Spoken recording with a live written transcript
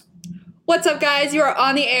What's up, guys? You are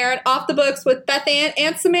on the air and off the books with Beth Ann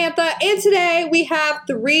and Samantha. And today we have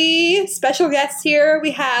 3 special guests here.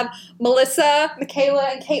 We have Melissa, Michaela,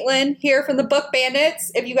 and Caitlin here from the Book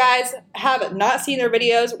Bandits. If you guys have not seen their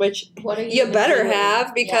videos, which you better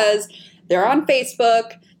have because they're on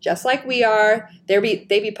Facebook, just like we are. They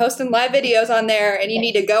be posting live videos on there, and you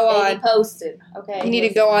need to go on. Posted. Okay. You need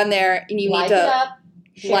to go on there, and you need to it up,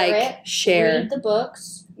 share, read the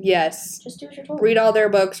books. Yes. Just do what you're told. Read all their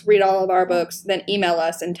books, read all of our books, then email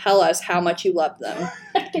us and tell us how much you love them.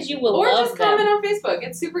 Because you will or love just comment on Facebook.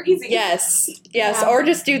 It's super easy. Yes. Yeah. Or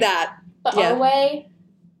just do that. But our way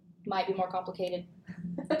might be more complicated.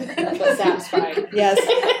 But satisfying. Yes.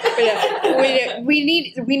 we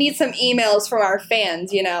need some emails from our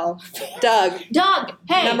fans, you know. Doug,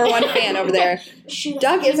 hey. number 1 fan over there.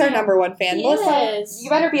 Doug is our number 1 fan. He Melissa, is. you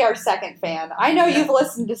better be our 2nd fan. I know you've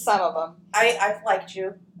listened to some of them. I've liked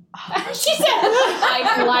you. She said,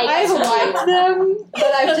 I've liked them, but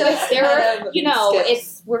I've just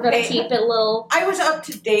we're gonna keep it a little. I was up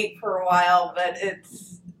to date for a while, but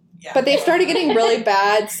it's But they started getting really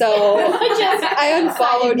bad, so I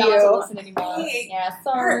unfollowed not to you. listen anymore. Yeah,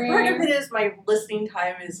 sorry. Part of it is my listening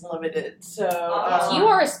time is limited, so you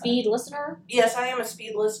are a speed listener. Yes, I am a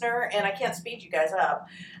speed listener, and I can't speed you guys up.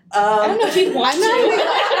 I don't know if you'd want I'm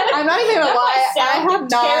not even gonna lie. I have not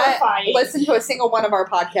terrifying. listened to a single one of our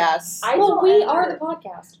podcasts. We are the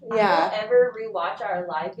podcast. Yeah. I don't ever rewatch our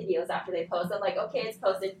live videos after they post. I'm like, okay, it's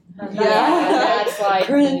posted. That's like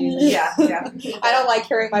Cringe. Yeah. I don't like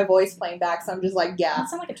hearing my voice playing back, so I'm just like, I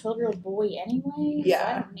sound like a 12-year-old boy anyway. Yeah. So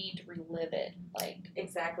I don't need to relive it.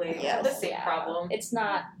 Exactly. Yes. The same problem. It's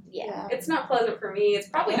not. Yeah. It's not pleasant for me. It's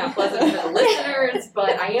probably not pleasant for the listeners,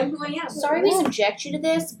 but I am who I am. Sorry we subject you to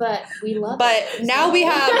this, but we love But it. now we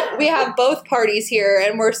have both parties here,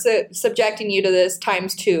 and we're subjecting you to this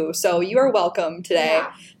 ×2. So you are welcome today.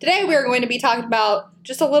 Yeah. Today we are going to be talking about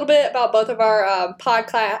just a little bit about both of our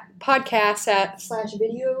podcasts /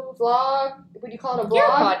 video vlog. Would you call it a vlog? Your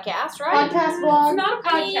podcast, right? Podcast vlog. It's not a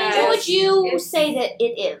podcast. What would you It's say that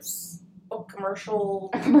it is? Book commercial.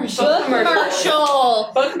 Book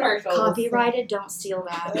commercials. Copyrighted. Don't steal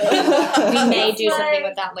that. We may do something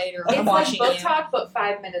with that later. I'm It's like watching book you. talk, but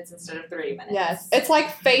 5 minutes instead of 30 minutes. Yes, it's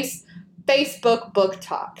like Facebook book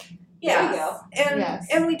talk. Yeah, There you go. and Yes.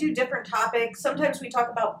 and we do different topics. Sometimes we talk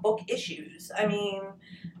about book issues. I mean,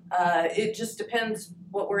 it just depends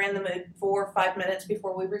what we're in the mood for 5 minutes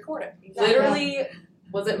before we record it. Literally,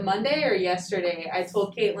 was it Monday or yesterday? I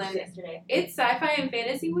told Caitlin, it's Sci-Fi and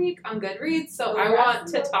Fantasy Week on Goodreads, so I want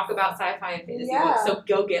to talk about Sci-Fi and Fantasy Week, so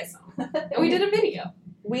go get some. And we did a video.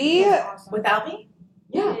 We Without me?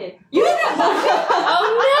 Yeah. You Oh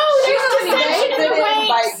no! There's dissension in the ranks.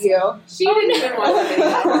 invite you. She didn't even watch the video.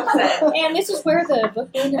 I'm upset. And this is where the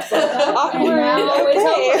book bandits go. Awkward. And now it's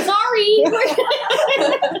Okay. over. Sorry.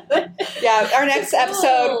 Yeah, our next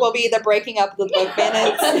episode will be the breaking up of the Book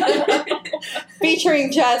Bandits,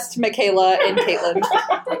 featuring just Michaela and Caitlin.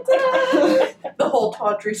 The whole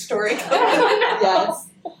tawdry story. Yes,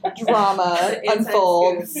 drama The inside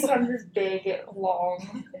unfolds. scoop. 600 big,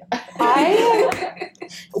 long, I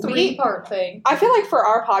 3-part thing. I feel like for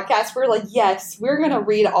our podcast, we're like, yes, we're gonna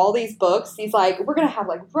read all these books. We're gonna have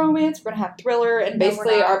like romance, we're gonna have thriller, and No, we're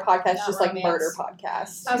basically not. our podcast is Not just like romance. murder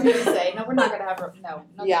podcast. I was going to say, no, we're not going to have no.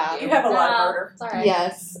 Yeah. You have a lot of murder. It's all right.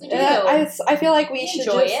 Yes, We do. and I feel like we We should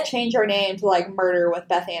enjoy just it. change our name to like Murder with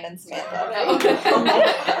Beth Ann and Samantha.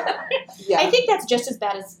 Yeah. I think that's just as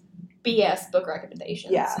bad as BS book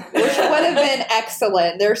recommendations. Yeah, which would have been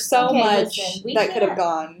excellent. There's so Okay, much listen, we that could have can't.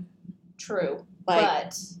 gone. True. Like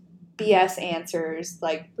but BS answers.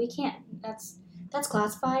 Like, we can't. That's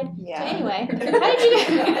classified. yeah. So anyway, how did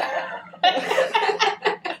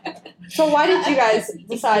you So why did you guys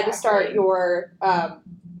decide to start your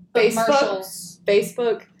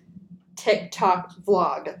Facebook, TikTok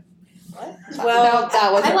vlog? What? Well, No,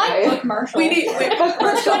 that wasn't I like right. book commercials. we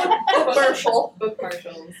commercial. Book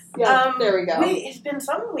commercials. Yeah, there we go. It's been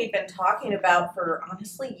something we've been talking about for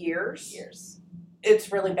honestly years. Years.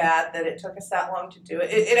 It's really bad that it took us that long to do it.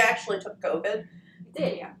 It actually took COVID, It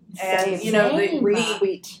did, yeah. and Same. you know Same.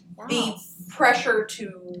 Sweet. the pressure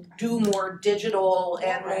to do more digital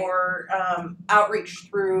and more outreach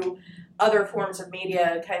through other forms of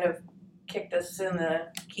media kind of kicked us in the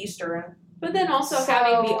keister. But then also So-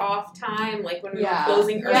 having the off time, like when we Yeah. were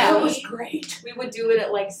closing early, Yeah. That was great. we would do it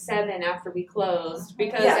at like 7 after we closed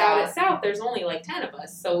because Yeah. out at South there's only like 10 of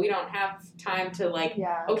us, so we don't have time to like,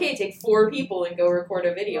 Yeah. okay, take 4 people and go record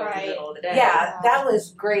a video in Right. the middle of the day. Yeah, that was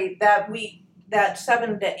great. That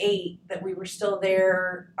 7 to 8 that we were still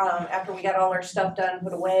there after we got all our stuff done,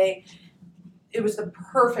 put away. it was the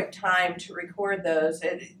perfect time to record those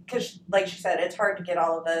because, like she said, it's hard to get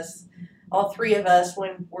all three of us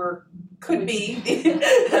when could be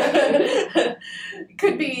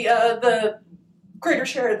the greater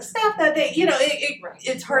share of the staff that day.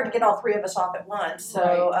 It's hard to get all three of us off at once.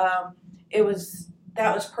 So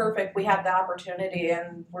that was perfect. We had the opportunity,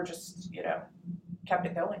 and we're just kept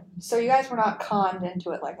it going. So you guys were not conned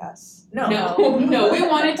into it like us. No, we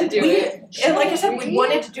wanted to do it. And like I said, we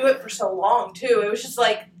wanted to do it for so long too. It was just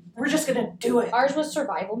like, we're just gonna do it. Ours was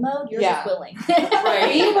survival mode. Yours was willing. Right.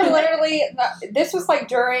 We were literally, this was like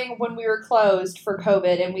during when we were closed for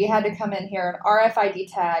COVID, and we had to come in here and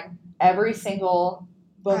RFID tag every single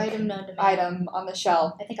book item known to man. item on the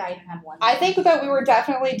shelf. I think I even had one. I think that we were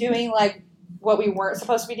definitely doing like what we weren't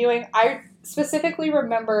supposed to be doing. I specifically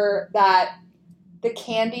remember that the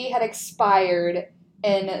candy had expired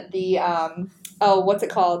in the what's it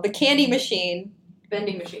called? The candy machine.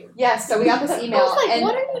 Vending machine. Yes, so we got this email. I was like, and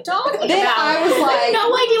what are you talking then about? I was like, I have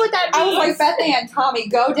no idea what that means. I was like, Beth Ann, Tommy,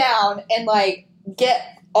 go down and like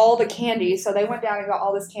get all the candy. So they went down and got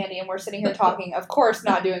all this candy, and we're sitting here talking, of course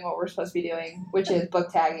not doing what we're supposed to be doing, which is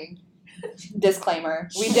book tagging. Disclaimer.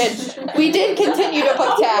 We did continue to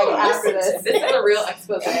book tag after this. This is a real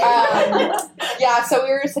expose. Yeah, so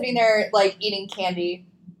we were sitting there like eating candy.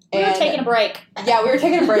 We were taking a break. Yeah, we were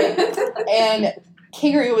taking a break. And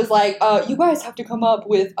Kingery was like, you guys have to come up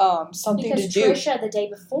with something Because to do. Trisha the day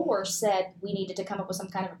before said we needed to come up with some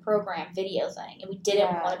kind of a program, video thing, and we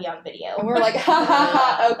didn't want to be on video. And we were like, ha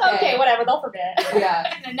ha ha, Okay, whatever, they'll forget.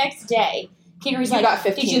 Yeah. And the next day, Kingery's You like, got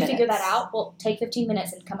 15 did you figure minutes. that out? Well, take 15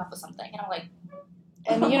 minutes and come up with something. And I'm like,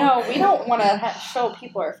 And we don't want to show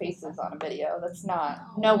people our faces on a video. That's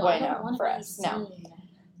not no I don't bueno wanna for be us. No. seen.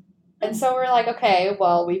 And so we're like, okay,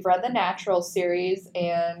 well, we've read the Natural series,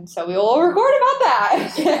 and so we will record about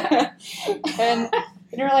that. and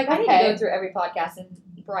we're like, I need to okay. go through every podcast and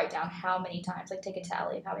write down how many times, like take a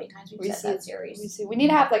tally of how many times we've said that series. We need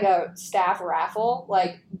to have like a staff raffle,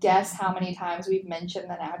 like guess how many times we've mentioned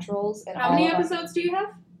the Naturals. And How many all of them. episodes do you have?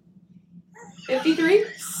 53?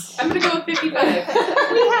 I'm gonna go with 55.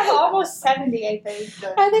 We have almost 70, I think.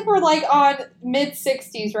 I think we're like on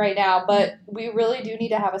mid-60s right now, but we really do need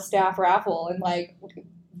to have a staff raffle and like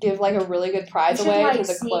give like a really good prize We should away like to the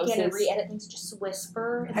sneak closest. in and re-edit things, just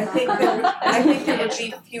whisper. I think there would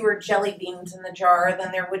be fewer jelly beans in the jar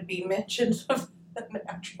than there would be mentions of the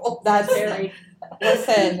Natural. That's Very.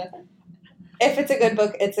 listen. If it's a good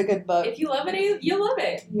book, it's a good book. If you love it, you love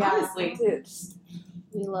it. Yeah, Honestly. it just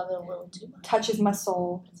We love it a little too much. touches my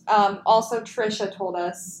soul. Also, Trisha told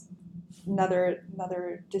us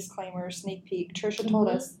another disclaimer, sneak peek. Trisha told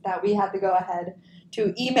us that we had to go ahead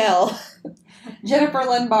to email Jennifer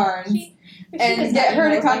Lynn Barnes and get her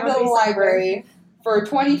to come to the library for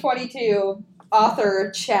 2022 author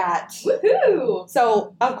chat. Woohoo!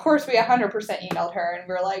 So, of course, we 100% emailed her, and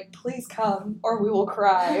we were like, please come, or we will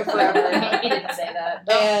cry forever. He didn't say that.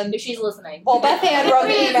 And- if she's listening. Well, Beth Ann wrote the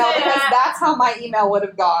Please email say because that. that's how my email would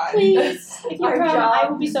have gone. Please, if you Our come, job- I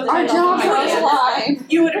would be so Our excited. job my first God. line.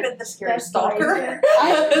 You would have been the scary That's stalker.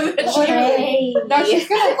 Hey. No, she's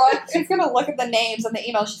gonna look at the names on the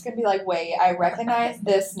email. She's gonna be like, wait, I recognize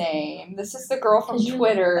this name. This is the girl from 'Cause you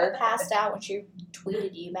Twitter. passed out when she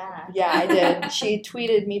tweeted you back. Yeah, I did. She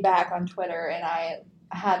tweeted me back on Twitter, and I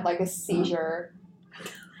had like a seizure,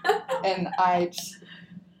 and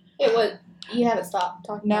It was. You haven't stopped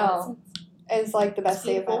talking No. about it since. it's like the best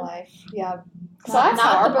day of my Beautiful. life. Yeah, so Not- that's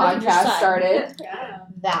how not our the birth of your podcast son. started. Yeah.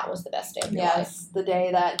 That was the best day of your life. Yes, the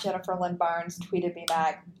day that Jennifer Lynn Barnes tweeted me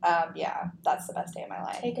back. Yeah, that's the best day of my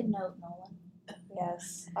life. Take a note, Nolan.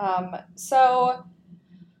 Yes. So,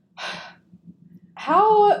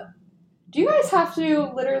 how do you guys have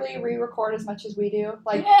to literally re-record as much as we do?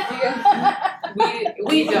 Like, do you guys,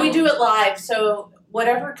 We do it live, so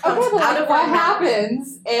whatever comes okay, but out like, of what our mouth,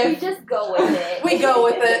 happens if just go with it. we go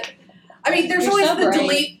with it. I mean, there's You're always so the brave.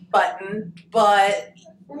 delete button, but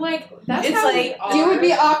Like, that's It's how like, we are. you would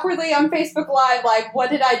be awkwardly on Facebook Live, like, what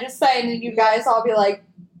did I just say? And then you guys all be like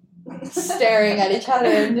staring at each other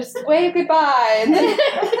and just wave goodbye and then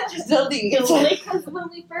just delete. Because when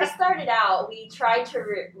we first started out, we tried to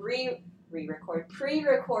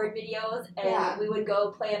pre-record videos, and Yeah. we would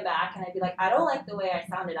go play them back, and I'd be like, I don't like the way I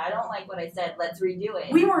sounded. I don't like what I said. Let's redo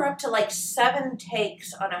it. we were up to like 7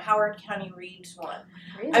 takes on a Howard County Reads one.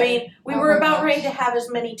 Really? I mean, we Oh were my about gosh. ready to have as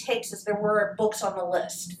many takes as there were books on the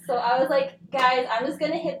list. So I was like, guys, I'm just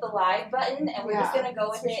gonna hit the live button, and we're just Yeah, gonna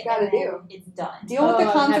go with that's what it, you gotta and then do. it's done. Deal with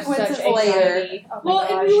the consequences later. Well,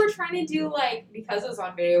 and we were trying to do, like, because it was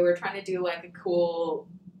on video, we were trying to do, like, a cool,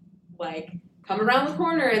 like, come around the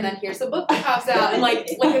corner and then here's a book that pops out and like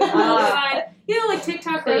a cool design. You know, like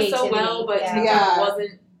TikTok does so well, but Creativity, TikTok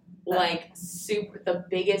wasn't like super the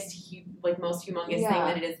biggest, like most humongous thing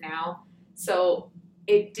that it is now. So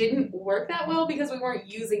it didn't work that well because we weren't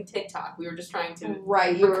using TikTok. We were just trying to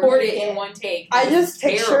record it in one take. I just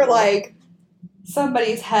picture terrible. like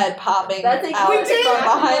somebody's head popping That's out we from did.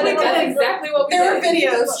 behind Like, the that's mic, exactly what we There are did.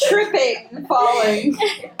 videos. tripping and falling.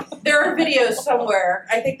 There are videos somewhere.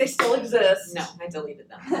 I think they still exist. No, I deleted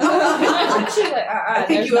them. She's like, I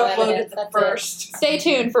think there's you no uploaded evidence, them that's first. Stay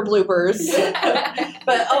tuned for bloopers.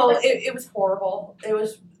 But it was horrible. It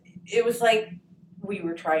was like we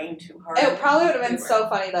were trying too hard. It probably would have been We were. so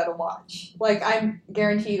funny though to watch. Like I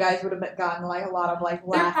guarantee you guys would have gotten like a lot of like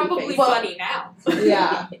They're laughy probably faces. funny now.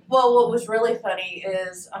 Yeah. Well, what was really funny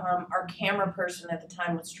is our camera person at the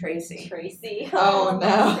time was Tracy. Tracy. Oh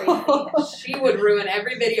no. She would ruin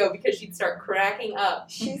every video because she'd start cracking up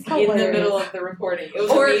She's in hilarious. the middle of the recording. It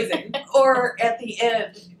was Or- amazing. Or at the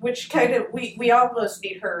end, which kind of, we almost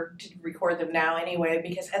need her to record them now anyway,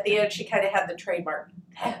 because at the end she kind of had the trademark,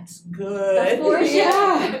 that's good. Before she,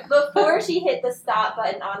 Yeah. before she hit the stop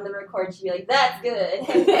button on the record, she'd be like, "That's good."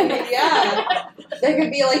 Yeah. That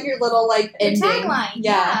could be like your little like The ending. tagline.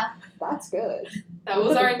 Yeah. That's good. That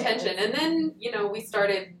was our intention. And then, we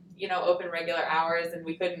started, open regular hours and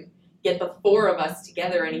we couldn't get the four of us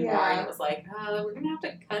together anymore. Yeah. And it was like, we're going to have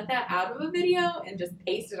to cut that out of a video and just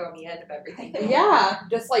paste it on the end of everything. Yeah.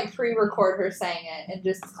 Just like pre-record her saying it and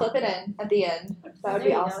just clip it in at the end. That would There be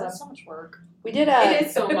you go, awesome. That's so much work. We did It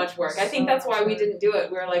is so much work. I think So that's why much we work. didn't do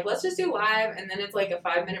it. We were like, let's just do live and then it's like a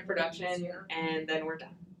 5-minute production and then we're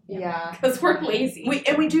done. Yeah. Because we're lazy.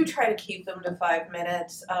 We do try to keep them to 5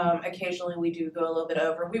 minutes. Occasionally we do go a little bit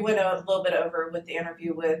over. We went a little bit over with the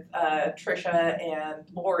interview with Trisha and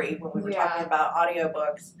Lori when we were talking about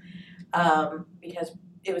audiobooks, because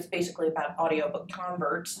it was basically about audiobook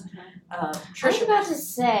converts. I was Trisha, about to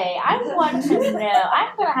say, I want to know.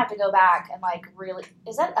 I'm gonna have to go back and like really.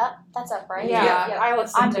 Is that up? That's up, right? Yeah. I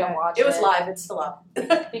listened I'm to gonna it. watch it was live. It's still up.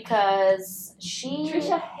 because she.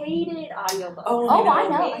 Trisha hated audiobooks. Oh, I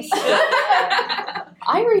know.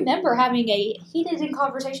 I remember having a heated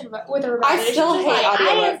conversation with her about I it. She still was hate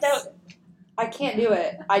like, audiobooks. I can't do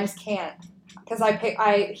it. I just can't. Because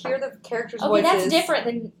I hear the characters' Okay, voices. that's different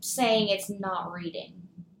than saying it's not reading.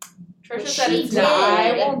 Trisha She said it's did. not.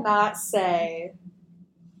 I will not say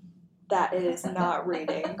that it is not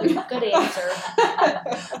reading. Good answer.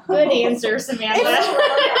 Good answer, Samantha.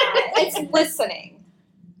 It's listening.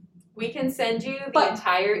 We can send you the But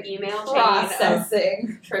entire email chain of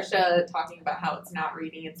Processing. Trisha talking about how it's not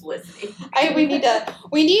reading, it's listening. We need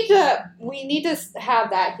to have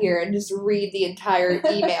that here and just read the entire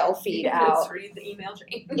email feed Let's out. read the email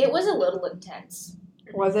chain. It was a little intense.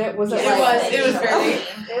 Was it? Was it? It like, was. It was very.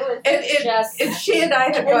 It was. It she and I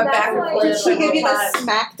had gone that's back and why- forth. Did she give you several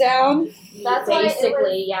the times. smackdown? That's why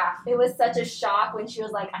Basically, yeah. it was such a shock when she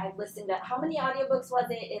was like, "I've listened to how many audiobooks was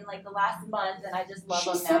it in like the last month, and I just love She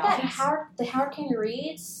them said now." that the Howard Can You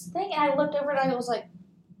Reads thing, and I looked over and I was like,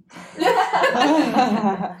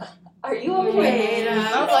 Are you okay?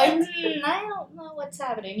 I was like, I don't know what's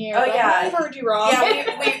happening here. Oh, but yeah. I've heard you wrong.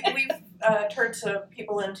 Yeah, we've turned some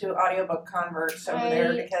people into audiobook converts over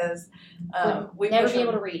there I because would we never push be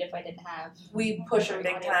able them. to read if I didn't have. We push them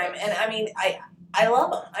big time, and I mean, I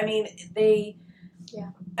love them. I mean, they. Yeah.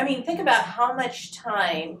 I mean, think about how much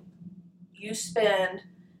time you spend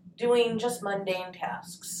doing just mundane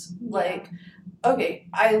tasks. Like, okay,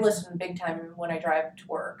 I listen big time when I drive to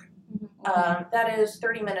work. That is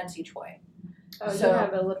 30 minutes each way. Oh, so- you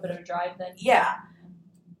have a little bit of a drive then. Yeah.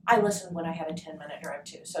 I listened when I had a 10-minute drive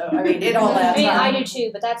too. So, I mean, it all I adds mean, up. I do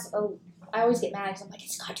too, but I always get mad because I'm like,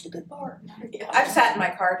 it's got to the good part. I've sat in my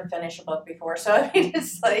car to finish a book before, so I mean,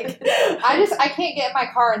 it's like, I can't get in my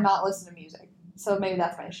car and not listen to music. So maybe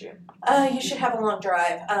that's my issue. you should have a long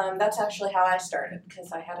drive. That's actually how I started,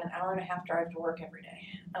 because I had an hour-and-a-half drive to work every day.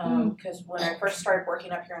 Because when I first started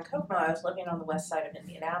working up here in Kokomo, I was living on the west side of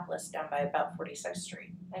Indianapolis, down by about 46th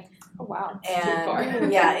Street. Oh wow. And far.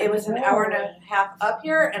 yeah, it was an hour and a half up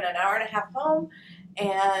here and an hour and a half home.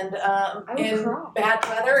 And would in cry. bad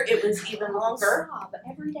weather, it was even longer. Sob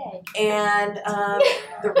every day. And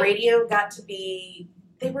the radio got to be,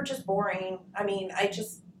 they were just boring. I mean,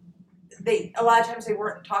 a lot of times they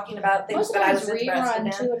weren't talking about things Most of that I the was times interested in.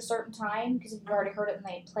 rerun too at a certain time because you've already heard it and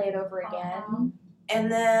they play it over again. And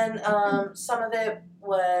then some of it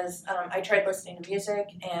was, I tried listening to music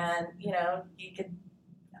and,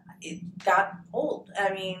 it got old.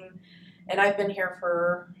 I mean, and I've been here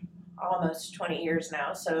for almost 20 years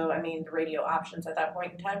now. So, I mean, the radio options at that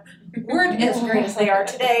point in time weren't as great as they are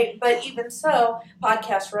today. But even so,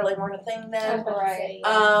 podcasts really weren't a thing then. Right.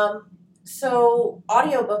 So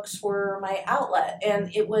audiobooks were my outlet,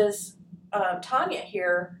 and it was Tanya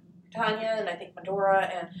and I think Medora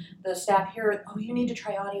and the staff here, oh, you need to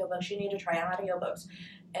try audiobooks.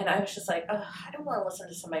 And I was just like, I don't want to listen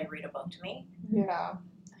to somebody read a book to me. Yeah.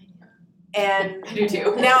 And I do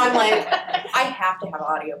too. now I'm like, I have to have an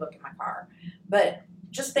audiobook in my car. But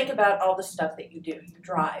just think about all the stuff that you do. You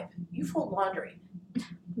drive, you fold laundry.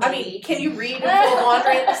 I mean, can you read and fold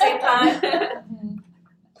laundry at the same time?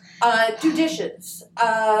 Do dishes,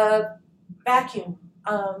 vacuum.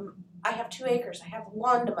 I have 2 acres. I have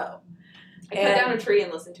lawn to mow. I cut down a tree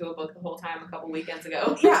and listened to a book the whole time a couple weekends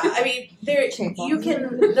ago. Yeah, I mean,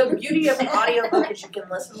 the beauty of an audiobook is you can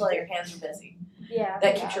listen while your hands are busy. Yeah.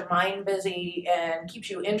 That keeps your mind busy and keeps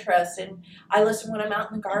you interested. I listen when I'm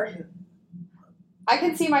out in the garden. I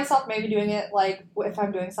can see myself maybe doing it, like, if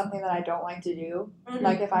I'm doing something that I don't like to do. Mm-hmm.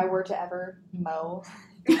 Like, if I were to ever mow.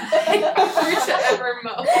 If I were to ever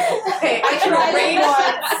mow. Okay,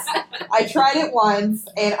 I tried it once,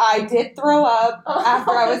 and I did throw up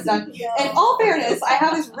after I was done. In all fairness, I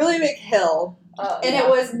have this really big hill, and it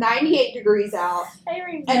was 98 degrees out. I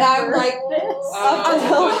remember. And I'm like,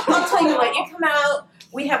 I'll tell you what, you come out,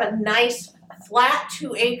 we have a nice flat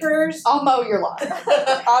 2 acres. I'll mow your lawn.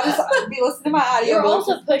 I'll just be listening to my audio. You're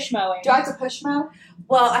also push mowing. Do I have to push mow?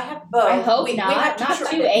 Well, I have both. I hope we not. have to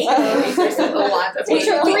Not 2 acres. There's a lot of Takes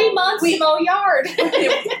you 3 months to mow yard.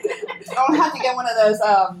 I'll have to get one of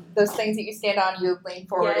those things that you stand on, you lean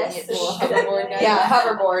forward, and Yes. it's a little hoverboard. Yeah,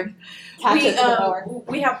 hoverboard. Attach it to the mower.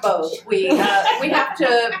 We have both. We have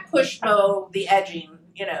to push mow the edging.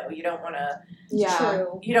 You know, you don't want to. Yeah.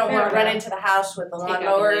 True. You don't want to Fair run enough. into the house with the Take out the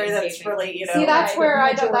lawnmower. That's landscaping. really, you know. See, that's Right, where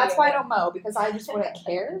I majority don't. That's of why I it. don't mow, because I just wouldn't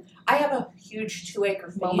care. I have a huge 2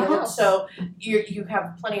 acre Mow my field, house. so you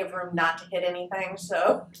have plenty of room not to hit anything.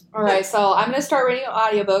 So All right, so I'm gonna start reading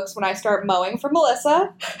audiobooks when I start mowing for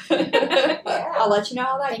Melissa. I'll let you know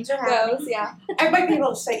how that Things are happening. goes. Yeah, I might be able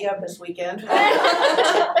to set you up this weekend.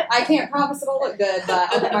 I can't promise it'll look good,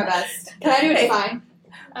 but I'll do my best. Can I do it fine?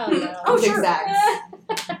 Oh no. Oh, sure. Zigzags.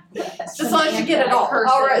 Just as long as you get it all.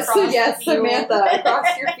 All right, so across yes, the field. Samantha,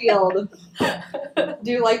 across your field.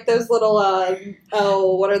 Do like those little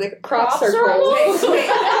what are they? Crop circles. Wait.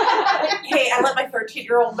 Hey, I let my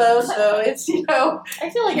 13-year-old mow, so it's, you know, I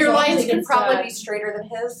feel like your as long as lines it can gets probably done. be straighter than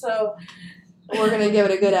his. So We're gonna give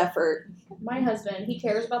it a good effort. My husband, he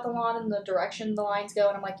cares about the lawn and the direction the lines go,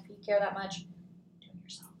 and I'm like, if you care that much, do it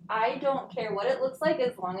yourself. I don't care what it looks like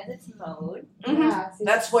as long as it's mowed. Yeah, see,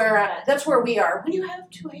 that's where we are. When you have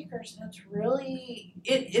 2 acres, that's really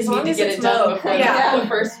it. As You long need as to get it's it done mowed. before Yeah. the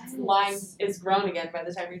first line is grown again by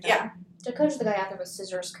the time you're done. Yeah. Dakota's the guy out there with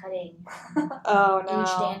scissors cutting Oh each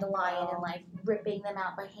no. dandelion and like ripping them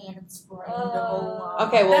out by hand and spraying the whole lawn.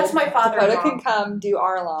 Okay, well, That's my Dakota father-in-law. can come do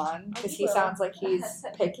our lawn because he will. sounds like he's He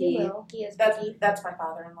picky. will. He is That's picky. that's my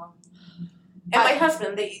father-in-law. And my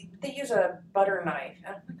husband, they use a butter knife.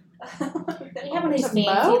 You have one of these To fancy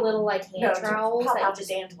mow? little like hand No, to trowels pop that out you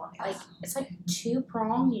the just dandelion. like it's like 2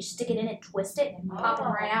 prongs. You stick it in and twist it and pop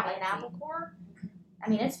them right out like an fancy. apple core. I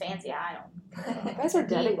mean, it's fancy. I don't. You guys are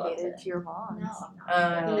He loves dedicated it. to your lawns. No,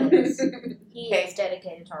 Um, he is. He Okay. is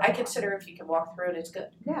dedicated to our I lawn. consider if you can walk through it, it's good.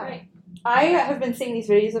 Yeah. Right. I have been seeing these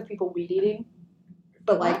videos of people weed eating,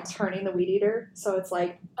 but like turning the weed eater. So it's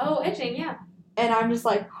like, Oh, edging, yeah. and I'm just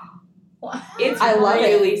like, It's I love it.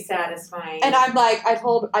 really satisfying. and I'm like, I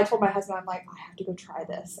told my husband, I'm like, I have to go try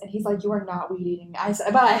this, and he's like, you are not weed eating. I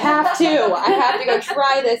said, but I have to. I have to go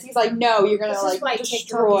try this. He's like, no, you're gonna This is why like TikTok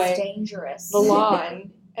destroy is dangerous. the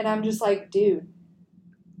lawn, and I'm just like, dude.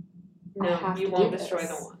 I No, have you to won't do destroy this.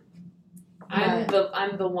 the lawn.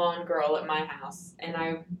 I'm the lawn girl at my house, and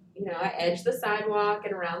I edge the sidewalk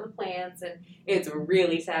and around the plants, and it's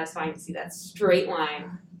really satisfying to see that straight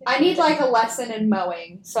line. I need like a lesson in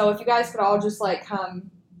mowing. So if you guys could all just like come,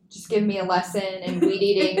 just give me a lesson in weed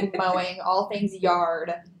eating, mowing, all things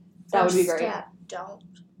yard. That would be First great. Step, don't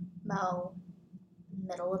mow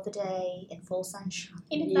middle of the day in full sunshine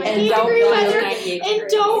in Yeah. 98 And don't degree mow weather, 98 and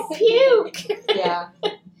degrees. don't puke. Yeah.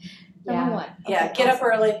 Number one. Yeah, Okay, get up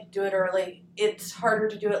early, do it early. It's harder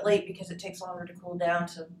to do it late because it takes longer to cool down.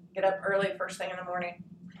 So get up early, first thing in the morning.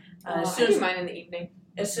 As I soon do as mine in the evening.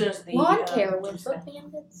 the Lawn care with book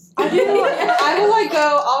bandits. I do. I will like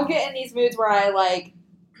go. I'll get in these moods where I like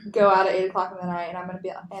go out at 8 o'clock in the night, and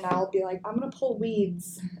I'll be like, I'm gonna pull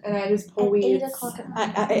weeds, and I just pull At weeds 8 o'clock at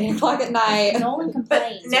night. at 8 o'clock at night. No one But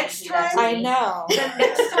complains. next if you do that to I me. know. The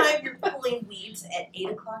next time you're pulling weeds at 8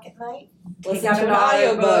 o'clock at night, Listen out to an an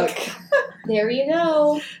audiobook. There you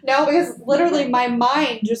go. No, because literally my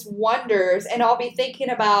mind just wanders, and I'll be thinking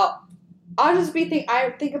about. I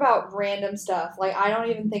think about random stuff. Like, I don't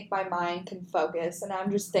even think my mind can focus, and I'm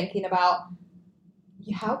just thinking about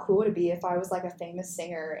how cool would it be if I was like a famous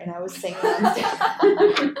singer and I was singing on stage.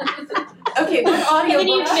 okay, what And then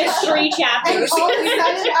you audiobook? missed 3 And chapters. all of a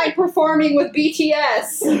sudden, I'm performing with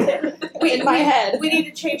BTS in my head. We need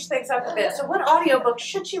to change things up a bit. So, what audiobook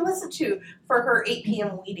should she listen to for her 8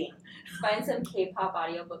 p.m. weeding? Find some K-pop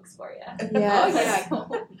audiobooks for you. Yes.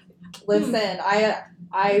 Listen,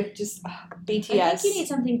 I just BTS. I think you need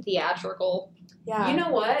something theatrical. Yeah. You know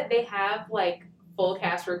what? They have like full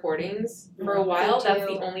cast recordings. For a They while, that's do.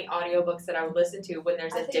 the only audiobooks that I would listen to when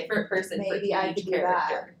there's I a think different person for maybe I each could do that.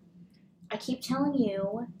 character. I keep telling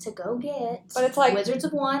you to go get But it's like- Wizards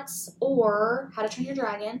of Once or How to Train Your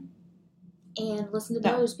Dragon and listen to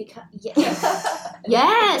No. those because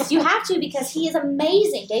yes, you have to because he is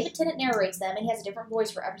amazing. David Tennant narrates them and he has a different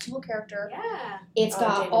voice for every single character. Yeah. It's Oh,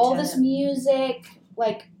 got David all Tennant. this music,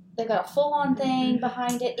 like they've got a full-on thing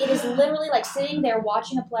behind it. It is literally like sitting there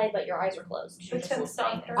watching a play, but your eyes are closed. You're just Pretend listening.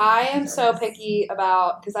 softer. I am so picky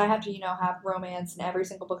about because I have to, have romance in every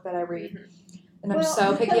single book that I read, and I'm Well,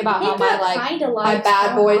 so picky about how Hiccup my kinda my likes bad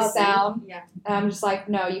Tom boys Cosby. sound. Yeah. And I'm just like,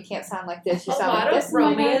 no, you can't sound like this. You A sound lot like this. of in my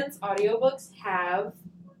head. romance audiobooks have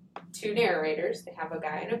 2 narrators. They have a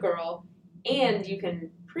guy and a girl, and you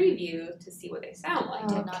can preview to see what they sound like. I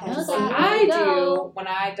did not Okay. know So that. I There you do go. when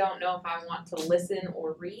I don't know if I want to listen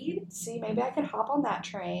or read. See, maybe I could hop on that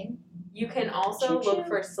train. You can also Choo-choo. look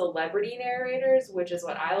for celebrity narrators, which is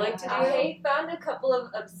what I like to do. I found a couple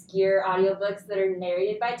of obscure audiobooks that are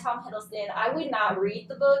narrated by Tom Hiddleston. I would not read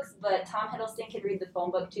the books, but Tom Hiddleston could read the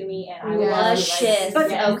phone book to me, and I would Yeah. Luscious, But,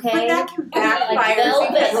 okay? but that can Like backfire.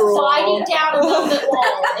 velvet because sliding down a velvet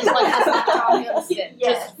wall is like Tom Hiddleston.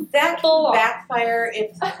 Yes. that full can on. backfire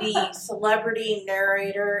if the celebrity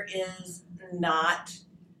narrator is not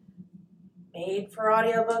made for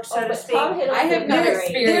audiobooks, so to But speak. Tom Hiddleston I have no is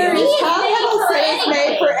experience. great. Tom Hiddleston is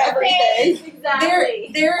made for everything.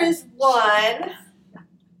 Exactly. There is one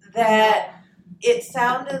that it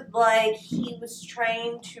sounded like he was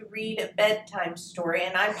trying to read a bedtime story,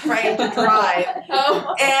 and I'm trying to drive.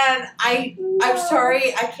 Oh, And I'm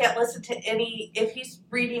sorry, I can't listen to any. If he's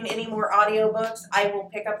reading any more audiobooks, I will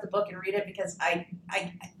pick up the book and read it because I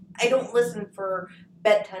don't listen for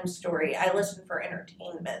bedtime story. I listen for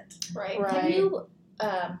entertainment. Right. Right. Have you,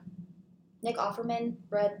 Nick Offerman,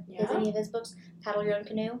 read Yeah. any of his books? Paddle Your Own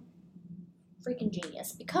Canoe? Freaking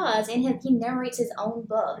genius. Because he narrates his own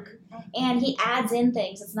book. And he adds in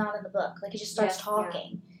things that's not in the book. Like, he just starts Yes,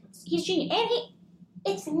 talking. He's genius. And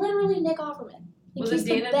it's literally Nick Offerman. was He's it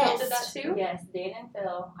the Dan and Phil best. did that too? Yes, Dana and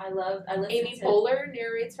Phil. I listen Amy to Poehler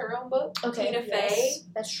narrates her own book. Okay, Tina yes, Fey,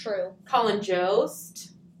 that's true. Colin Jost.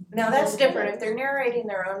 Now that's different. If they're narrating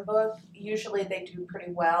their own book, usually they do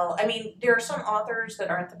pretty well. I mean, there are some authors that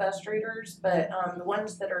aren't the best readers, but the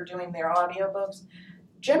ones that are doing their audiobooks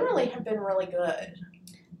generally have been really good.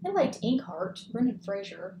 I liked Inkheart. Brendan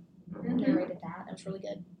Fraser narrated that. That was really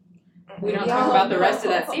good. We don't Yeah. talk about the rest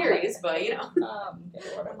of that series, but Good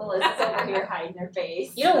Lord. Melissa's over here hiding her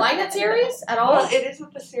face. You don't like that series at all? Well, it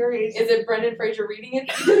isn't the series. is it Brendan Fraser reading it?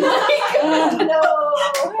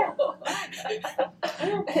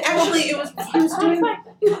 Actually, he was doing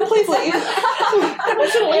Please leave.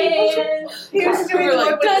 he was doing We were like,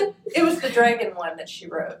 the one done. with, it was the dragon one that she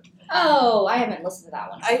wrote. Oh, I haven't listened to that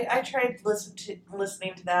one. I tried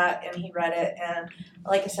listening to that, and he read it, and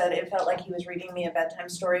like I said, it felt like he was reading me a bedtime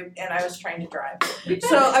story, and I was trying to drive.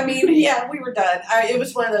 So I mean, yeah, we were done. It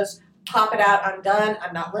was one of those pop it out. I'm done.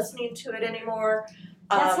 I'm not listening to it anymore.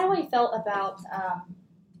 That's how I felt about, it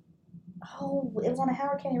was on a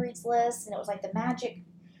Howard Kenny Reads list, and it was like the magic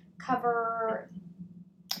cover.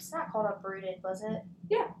 It's not called Uprooted, was it?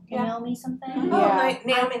 Yeah. Naomi something? Yeah.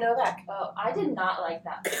 Naomi Novak. Oh, I did not like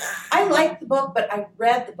that. I liked the book, but I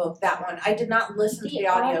read the book. That one. I did not listen to the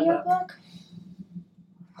audiobook.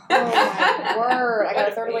 Oh my word. I got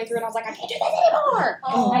a third of the way through and I was like, I can't do this anymore.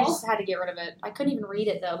 I just had to get rid of it. I couldn't even read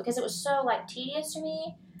it though because it was so like tedious to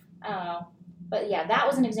me. I don't know. But yeah, that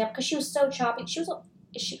was an example because she was so choppy. Is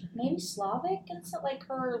she maybe Slavic? And it's not like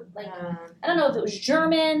her, like, I don't know if it was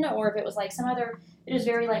German or if it was like some other, it was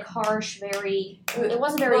very like harsh, it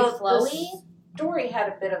wasn't very flowy. The story had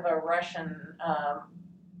a bit of a Russian.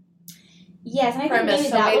 Yes, and I think premise, maybe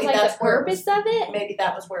so that was maybe like that's the where it purpose of it. Maybe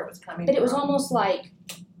that was where it was coming But it was from. almost like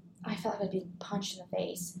I felt like I'd be punched in the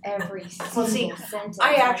face every Well, see, single sentence.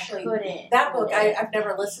 I actually, couldn't. that book, I've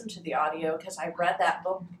never listened to the audio because I read that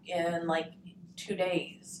book in like 2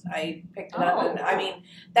 days. I picked it up and, I mean,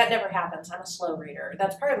 that never happens. I'm a slow reader.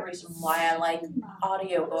 That's part of the reason why I like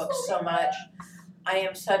audiobooks so much. I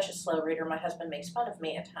am such a slow reader. My husband makes fun of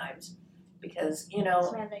me at times because, you know,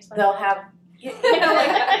 This man makes fun they'll of me. have, you know,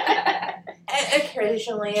 like,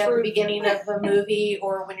 occasionally at the beginning of a movie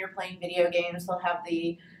or when you're playing video games, they'll have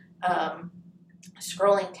the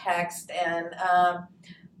scrolling text, and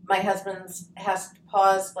my husband has to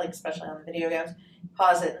pause, like especially on the video games,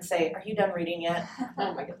 pause it and say, "Are you done reading yet?"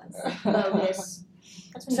 Oh my goodness. Bogus.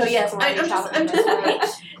 That's when So you yes, scroll your top I'm of just, the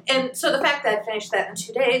list. and so the fact that I finished that in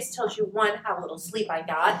 2 days tells you, one, how little sleep I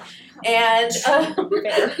got, and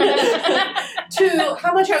two,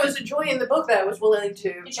 how much I was enjoying the book that I was willing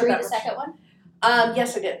to. Did you read the second one?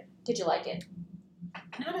 Yes, I did. Did you like it?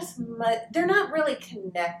 Not as much. They're not really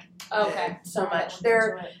connected Okay. so much.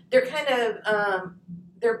 They're kind of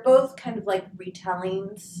they're both kind of like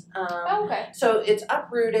retellings. Oh, okay. So it's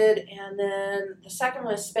Uprooted, and then the second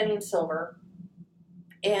one is Spinning Silver,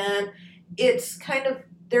 and it's kind of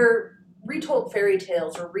they're retold fairy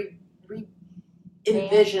tales or Or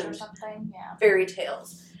envisioned something. Yeah. fairy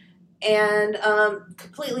tales, and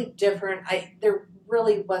completely different. There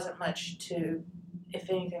really wasn't much to, if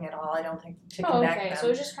anything at all, I don't think, to Oh, connect okay. them. So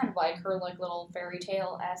it's just kind of like her like little fairy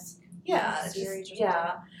tale esque. Yeah, it's series just, or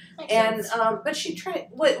yeah. Makes And sense. but she tried.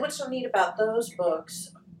 What's so neat about those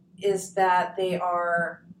books is that they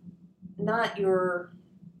are not your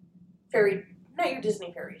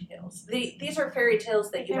Disney fairy tales. These are fairy tales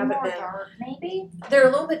that you They're haven't more been. dark, maybe. They're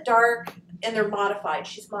a little bit dark and they're modified.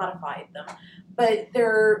 She's modified them, but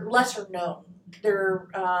they're lesser known. They're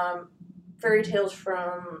fairy tales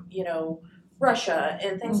from Russia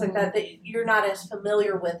and things like that you're not as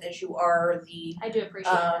familiar with as you are I do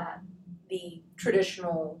appreciate that. the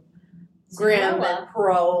traditional Grimm and Cinderella.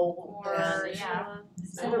 Perrault Or and yeah,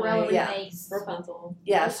 Snow Cinderella White, Yeah. remakes. Rapunzel.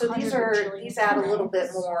 yeah. Like So hundreds of trillion these add a little bit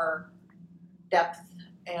times. more depth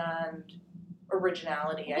and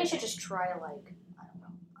originality. Maybe I I should think. just try to like I don't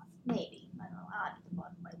know. Maybe I don't know. I'll add to the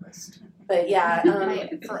bottom of my list. But yeah, My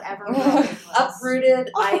forever growing list. Uprooted.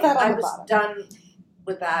 I'll put that on I the was bottom. done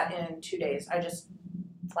with that in 2 days. I just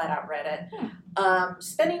flat out read it.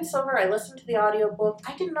 Spinning Silver, I listened to the audiobook.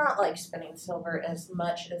 I did not like Spinning Silver as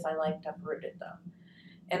much as I liked Uprooted though.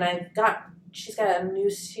 And she's got a new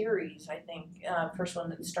series, I think. First one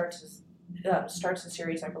that starts the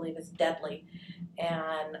series, I believe, is Deadly.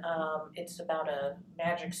 And it's about a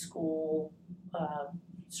magic school,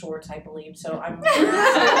 sorts, I believe. So I'm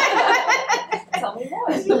Tell me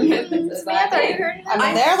more. Samantha, are you heard of that?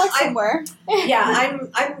 I'm there, like somewhere. yeah,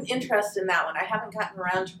 I'm interested in that one. I haven't gotten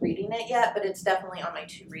around to reading it yet, but it's definitely on my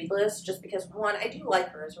to-read list. Just because, one, I do like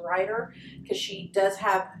her as a writer because she does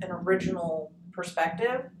have an original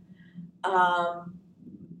perspective.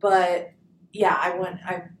 But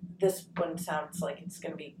yeah, this one sounds like it's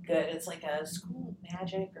gonna be good. It's like a School of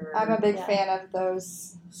Magic or I'm a big fan of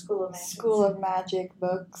those School of Magic. School of Magic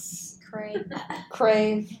books. Crave.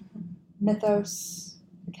 Crave, Mythos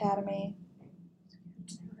Academy,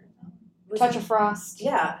 Was Touch it- of Frost.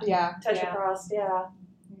 Yeah, Yeah, Touch Yeah. of Frost. Yeah.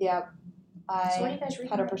 yep. So what are I you guys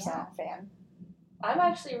reading? 100% fan. I'm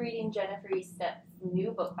actually reading Jennifer Step's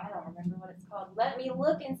new book. I don't remember what it's called. Let me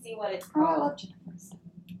look and see what it's Oh, I called. love Jennifer Step.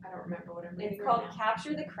 I don't remember what I'm reading. It's called right now.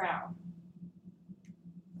 Capture the Crown.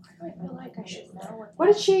 I feel like I should know What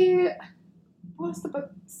did she? What was the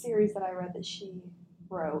book series that I read that she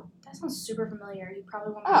wrote? That sounds super familiar. You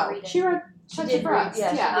probably want me to Oh, read it. she wrote Touch of Frost.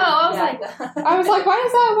 Yeah, she Yeah. did. Oh, I was Yeah. like, I was like, why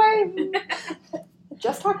is that way?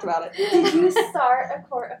 Just talked about it. Did you start A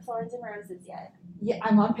Court of Thorns and Roses yet? Yeah,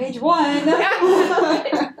 I'm on page 1.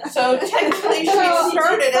 So technically, she So-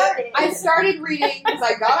 started it. I started reading because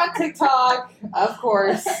I got on TikTok, of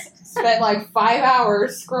course, spent like 5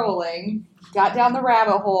 hours scrolling, got down the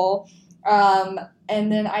rabbit hole, and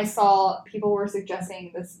then I saw people were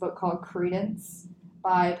suggesting this book called Credence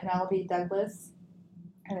by Penelope Douglas,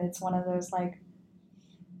 and it's one of those like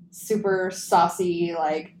super saucy,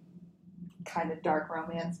 like kind of dark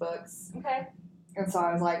romance books. Okay. And so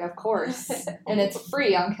I was like, of course. And it's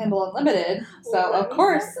free on Kindle Unlimited. So, Well, let of me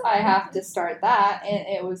course, start I going. have to start that. And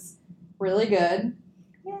it was really good.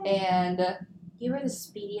 And you were the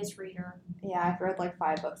speediest reader. yeah, I've read like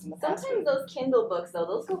 5 books in the past Sometimes week. those Kindle books, though,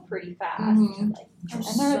 those go pretty fast. Mhm. Like, You're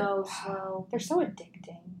And they're- so slow. They're so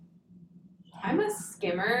addicting. I'm a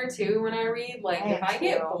skimmer too when I read. Like, I if am I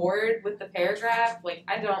get too. bored with the paragraph, like,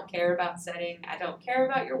 I don't care about setting. I don't care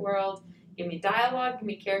about your world. Give me dialogue, give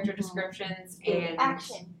me character Mhm. descriptions, and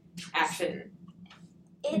Action. action.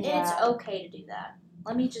 It's Yeah. okay to do that.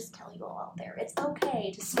 let me just tell you all out there, it's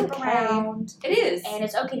okay to skip around. It is. And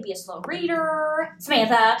it's okay to be a slow reader,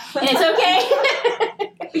 Samantha. And it's okay.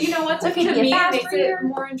 But you know what? It's okay to to be a me, it fast makes reader. it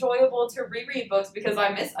more enjoyable to reread books because I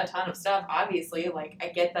miss a ton of stuff. Obviously, like I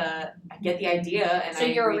get the idea, and So I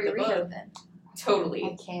you're a read the rereader book. then. Totally.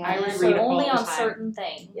 I can't. I reread So it only all the on time. certain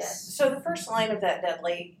things. Yes. So the first line of that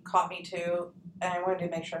Deadly caught me too, and I wanted to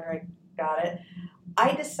make sure I got it.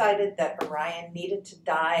 I decided that Orion needed to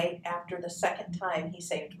die after the second time he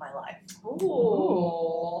saved my life.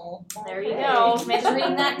 Ooh. There you go. Samantha's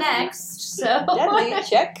reading that next. So Deadly,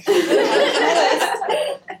 check.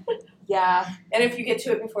 Yeah, And if you get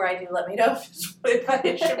to it before I do, let me know if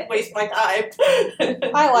I should waste my time.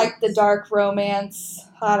 I like the dark romance.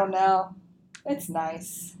 I don't know. It's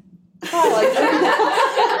nice. I like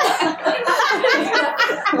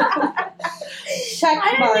it. Check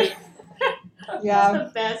mark. Yeah,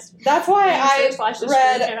 the best. that's why I /description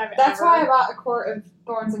read. I've That's ever. why I bought A Court of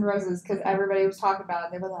Thorns and Roses because everybody was talking about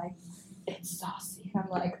it. They were like, "It's saucy," and I'm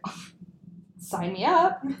like, "Sign me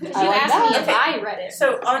up." You I like asked me that. if I read it.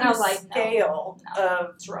 So on And I was a like, no. scale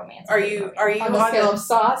of, It's romance. are you On the scale of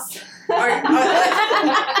sauce.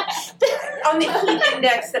 on the heat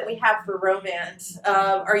index that we have for romance?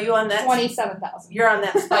 Are you on that? 27,000. You're on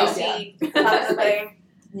that spicy kind of thing.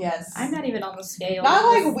 Yes. I'm not even on the scale. Not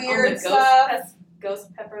like On weird the stuff.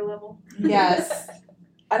 ghost pepper level. Yes.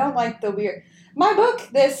 I don't like the weird. My book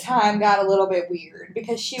this time got a little bit weird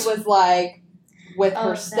because she was like with Oh, her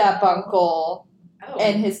no. step uncle Oh.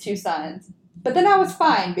 and his two sons. But then I was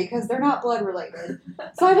fine because they're not blood related.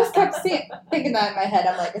 So I just kept thinking that in my head.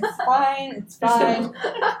 I'm like, it's fine, it's fine.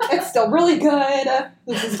 It's still really good.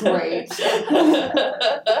 This is great. So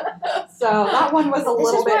that one was a This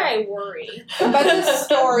little is bit, where I worry. but the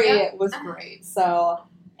story was great. So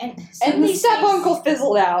And some and of the these step things- uncle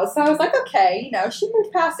fizzled out. So I was like, okay, she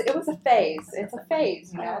moved past it. It was a phase. It's a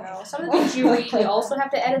phase, I don't know. Some of the things you read, you also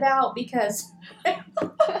have to edit out because I'm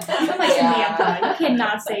like, Yeah. Samantha, you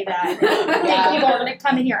cannot say that. Yeah. People are going to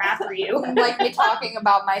come in here after you. Like me talking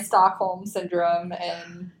about my Stockholm syndrome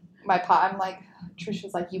and my pot. I'm like,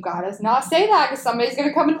 Trisha's like, you gotta not say that because somebody's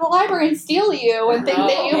gonna come into the library and steal you and think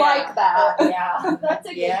that you yeah. like that. Yeah. That's a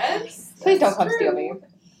good Yes. Please don't come steal me.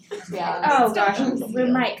 Yeah. Oh gosh, we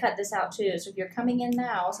might cut this out too. So if you're coming in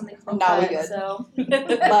now, something's going to No, we cut. good. So,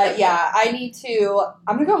 But yeah, I'm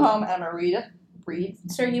gonna go home and I'm gonna read.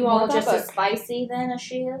 so are you More all of that just as book. spicy then as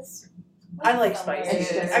she is? I like spicy.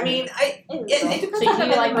 It's I mean, it So depends do on you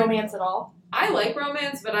the like mood. romance at all? I like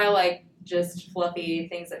romance, but I like just fluffy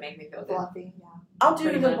things that make me feel good. Fluffy. Yeah. I'll do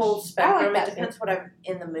Pretty the much. whole I like spectrum. that It depends what I'm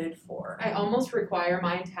in the mood for. I almost require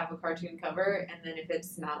mine to have a cartoon cover, and then if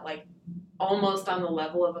it's not like almost on the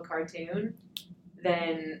level of a cartoon,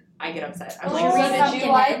 then I get upset. I'm Oh, like, did read you it. Pumpkin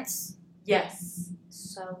like- Heads? Yes.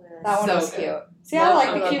 So good. That one So was good. cute. See, I Love- like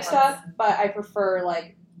I the love cute that. stuff, but I prefer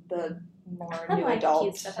like the more I new like the adult.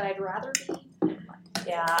 cute stuff, but I'd rather be.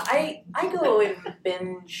 Yeah, I go in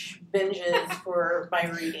binges for my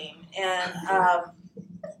reading, and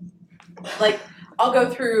like I'll go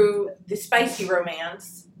through the spicy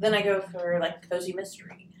romance, then I go for like cozy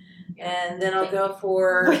mystery, and then I'll go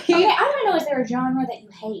for Okay, I want to know, is there a genre that you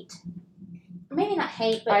hate? Maybe not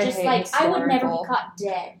hate, but I just hate like I would never be historical. caught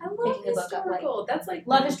dead. I love Picking a book up, like- historical. That's like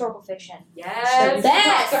Love historical fiction. Yes.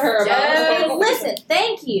 Yes. to her about Yes. historical Listen,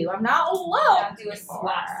 thank you. I'm not alone. Now do a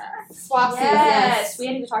swap. Swapsies, Yes. We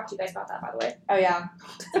need to talk to you guys about that, by the way. Oh yeah.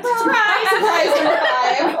 Surprise! Surprise number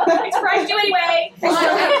 5. I surprised you anyway. Well,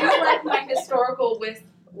 I do like my historical with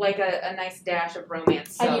like a nice dash of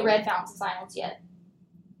romance. So. Have you read Fountains of Silence yet?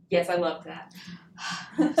 Yes, I loved that.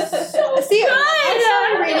 See,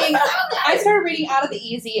 I started reading Out of the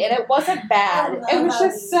Easy, and it wasn't bad. It was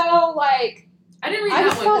just so like I didn't read I that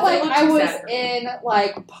just one. felt 'cause like looked I too was sad for me. in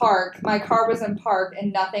like park. My car was in park,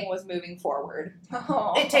 and nothing was moving forward.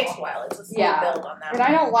 it takes a while. It's a slow Yeah. build on that. And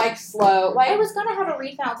I don't like slow. I Like was gonna have a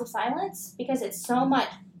read Fountains of Silence because it's so much.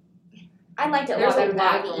 I liked it There's a a lot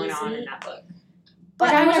lot better than going on in Easy. that book. But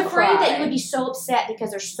Like, I I'm was gonna afraid that cry. you would be so upset because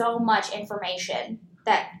there's so much information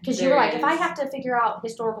that because you were There like, if I is. have to figure out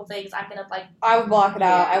historical things, I'm gonna like I would block it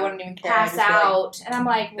out. Yeah. I wouldn't even care. pass I'd just be like, out, and I'm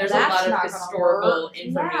like, well, There's a that's lot not of gonna historical work.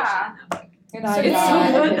 information Yeah. in that book. and So I'm it's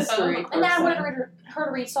not so a good. history And then I person. wanted her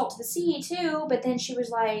to read Salt to the Sea too, but then she was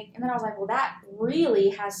like, and then I was like, well, that really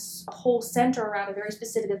has a whole center around a very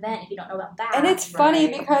specific event. If you don't know about that, And it's funny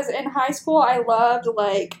Right. because in high school I loved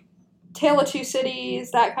like Tale of Two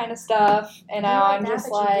Cities, that kind of stuff, and now I'm just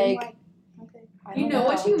like, okay. I You don't know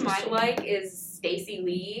what you might Interesting. like is Stacey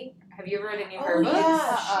Lee. Have you ever read any of her Oh books?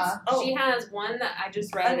 yeah. Uh-uh. She has one that I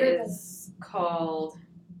just read Under the- is called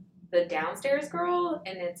The Downstairs Girl,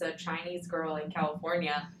 and it's a Chinese girl in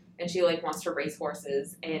California and she like wants to race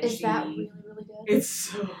horses, and Is she. that really, really good? It's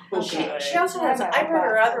so good. She also has. I read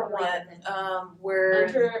her other one where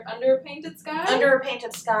Under a Painted Sky. Under a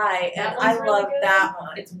Painted Sky, and That I one's really love good. that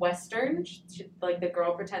one. It's Western. Like the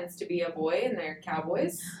girl pretends to be a boy, and they're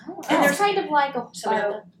cowboys. And there's kind of like a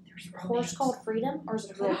Samantha, horse called Freedom, or is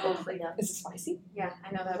it a girl called Freedom? Is it spicy? Yeah,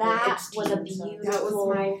 I know that. That book. was a That beautiful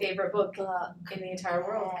was my favorite book book. in the entire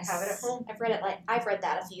world. I have it at home I've read it I've read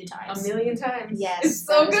that a few times. 1,000,000 times. Yes, it's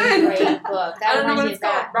so that was good. A great book. That I don't know reminds what me it's of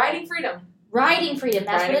that. called. Riding Freedom. Riding Freedom.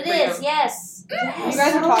 That's Riding what it is. Freedom. Yes. You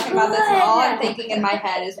guys are talking about this, and all I'm thinking in my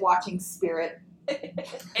head is watching Spirit.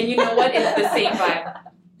 And you know what? It's the same vibe.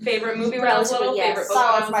 Favorite movie when I was little. Yes. Favorite book That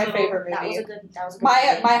when I was was my little. favorite That was movie. a good. That was a good. My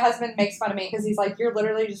movie. my husband makes fun of me because he's like, you're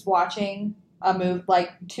literally just watching a move like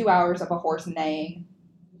 2 hours of a horse neighing,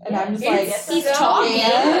 and I'm just like, It's He's so talking.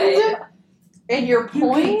 good. and your You can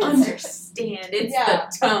point, understand. It's Yeah.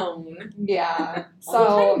 the tone. yeah. Well, he kind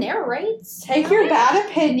So of narrates. take your bad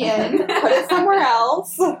opinion, put it somewhere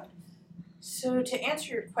else. So to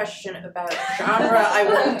answer your question about genre, I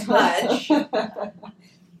won't touch.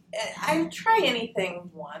 I try anything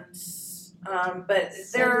once, but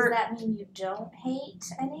So there. does that mean you don't hate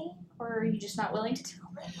any, or are you just not willing to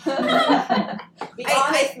tell me? Be I-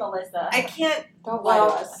 honest, Melissa. I can't. Don't lie to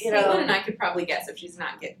Well, us. you Caitlin know, and I could probably guess if she's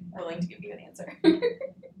not willing to give you an answer.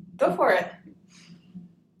 go for it.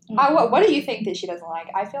 What do you think that she doesn't like?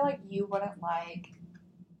 I feel like you wouldn't like.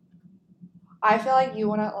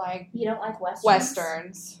 You don't like westerns.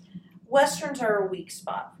 Westerns. Westerns are a weak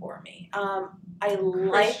spot for me. I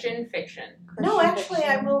like. Christian fiction. No, Christian actually,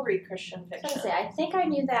 fiction. I will read Christian I was fiction gonna say, I think I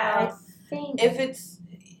knew that. I think if it's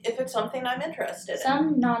something I'm interested in.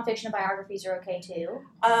 some nonfiction biographies are okay too.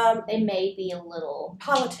 They may be a little.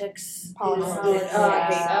 Politics. Politics. Is,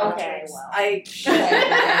 Yeah. Okay, well.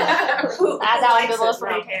 Who That's how likes it was it, for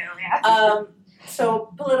no? me too.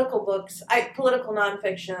 So political books, political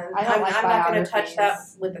nonfiction. I don't like I'm not going to touch that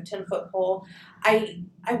biographies. with a 10-foot pole. I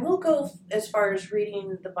will go as far as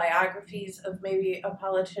reading the biographies of maybe a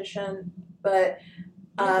politician, but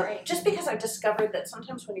Right. just because I've discovered that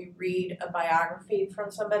sometimes when you read a biography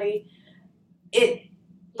from somebody, it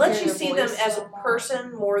lets hear you their see them voice as so a much.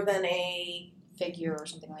 person more than a Figure or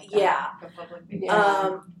something like that. yeah. The public figure.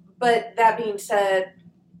 Yeah. But that being said,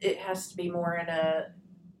 it has to be more in a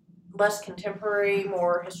less contemporary,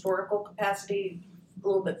 more historical capacity, a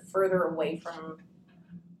little bit further away from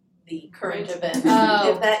the current events.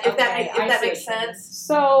 Oh, if that okay, I makes see what you sense.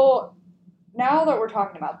 So now that we're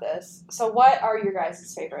talking about this, so what are your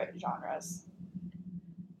guys' favorite genres?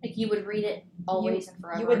 Like you would read it always and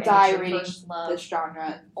forever. You would and die it's your reading first love. this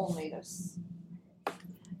genre, only this.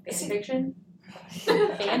 Fan fiction.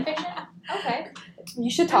 Fan fiction? Okay. You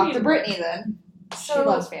should talk to Brittany then. She So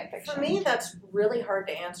loves fan fiction. for me, that's really hard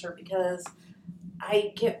to answer because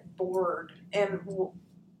I get bored and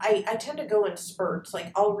I tend to go in spurts.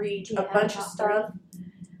 Like I'll read Do you a have bunch a of top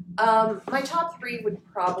stuff. My top 3 would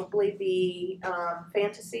probably be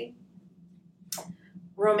fantasy,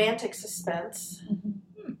 romantic suspense,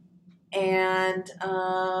 and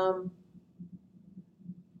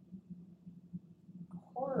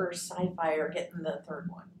horror sci-fi are getting the third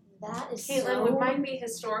one. That is Caitlin, so... would mine be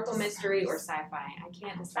historical mystery or sci-fi? I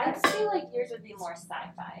can't I decide. feel like yours would be more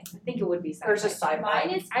sci-fi. I think it would be sci-fi. There's a sci-fi.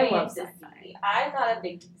 Mine is I love fantasy. sci-fi. I'm not a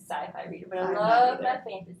big sci-fi reader, but I I'm not love either.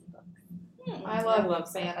 my fantasy books. I love love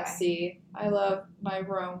sci-fi. fantasy. I love my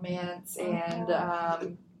romance and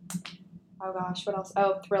oh gosh, what else?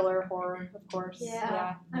 Oh, thriller, horror, of course.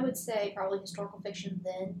 Yeah. I would say probably historical fiction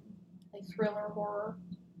then. Like thriller, horror.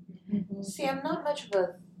 See, I'm not much of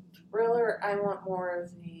a thriller. I want more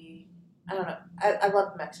of the. I don't know. I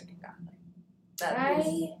love Mexican Gothic.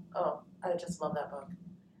 I just love that book.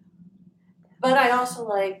 But I also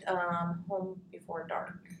liked Home Before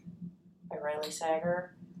Dark by Riley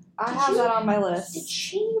Sager. I Did have you- that on my Did list.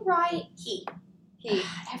 she write He.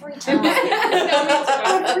 every time?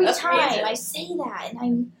 Every time I say that, and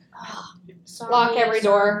I'm sorry. Lock every sir.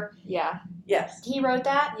 door. Yeah. Yes. He wrote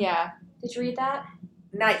that. Yeah. Did you read that?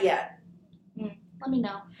 Not yet. Let me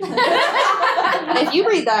know. If you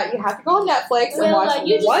read that, you have to go on Netflix and Well, watch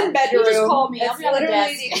you just- One Bedroom. You just call me. It's I'll be on the literally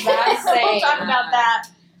desk. the exact We'll same. talk about that.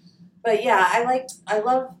 But yeah,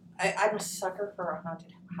 I'm a sucker for a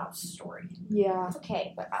haunted house story. Yeah.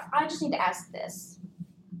 Okay, but I just need to ask this.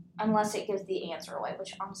 Unless it gives the answer away,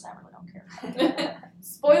 which honestly I really don't care.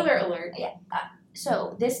 Spoiler alert.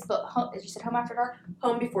 So this book, as you said, Home After Dark?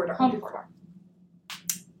 Home Before Dark. Home Before Dark.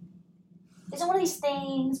 Is it one of these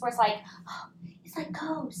things where it's like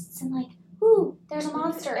ghosts and like, ooh, there's a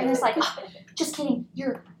monster, and it's like, just kidding,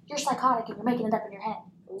 you're psychotic and you're making it up in your head.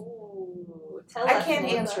 Ooh, Tell I us, can't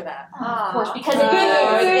Melissa. answer that. Of course, because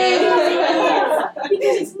Oh, it is.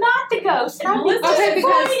 Because it's not the ghost. I'm Okay,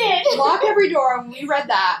 because disappointed. Lock Every Door, when we read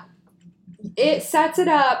that, it sets it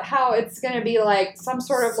up how it's going to be like some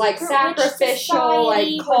sort of like Secret witch sacrificial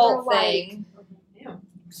society like where cult they're, thing.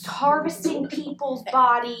 Harvesting people's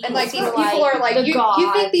bodies. And like these for, people are like the you gods.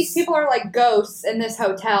 think these people are like ghosts in this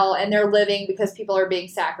hotel and they're living because people are being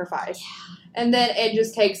sacrificed. And then it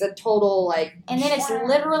just takes a total like And then it's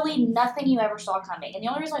literally nothing you ever saw coming. And the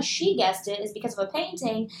only reason why she guessed it is because of a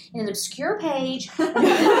painting in an obscure page. And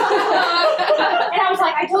I was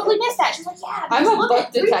like, I totally missed that. She's like, yeah. I'm just a look book at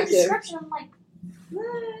read the detective. description. I'm like,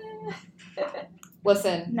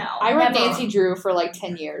 listen. no. I read never. Nancy Drew for like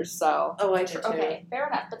 10 years, so Oh, I did too. Okay, fair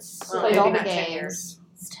enough. But still, played maybe all the not 10 games. years.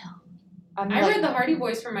 still. I'm I like, read the Hardy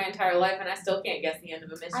Boys for my entire life, and I still can't guess the end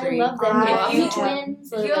of a I mystery. love them. If The you- Buffy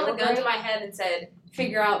twins. If you held a gun to great. my head and said,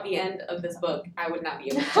 "Figure out the end of this book," I would not be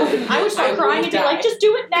able to. I would start crying and be like, just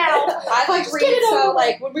do it now. I like Just reading, get it over so with.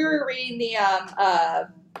 like when we were reading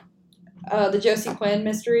the Josie Quinn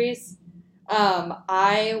mysteries,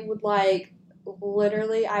 I would like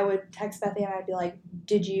literally I would text Bethy and I'd be like,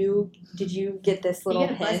 Did you get this little You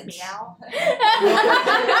gonna bust hint? me out?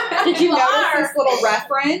 Did you You notice are. this little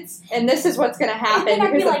reference? And this is what's gonna happen And then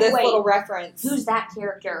I'd be because of like, this wait, little reference. Who's that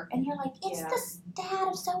character? And you're like, it's Yeah. the dad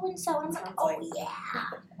of so and so. And I'm like, Sounds oh like- yeah.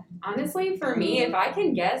 Honestly, for me, if I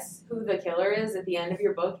can guess who the killer is at the end of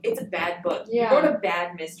your book, it's a bad book. Yeah. You wrote a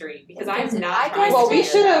bad mystery because I'm Because if not I trying guess to Well, we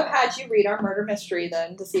figure should it have out. had you read our murder mystery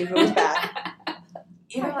then to see if it was bad.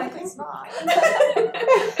 You know, I think it's not.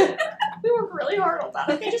 We worked really hard on that.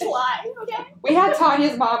 Okay, just lie. Okay. We had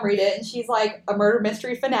Tanya's mom read it, and she's like a murder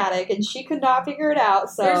mystery fanatic, and she could not figure it out.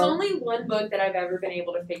 So There's only one book that I've ever been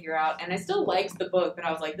able to figure out, and I still liked the book, but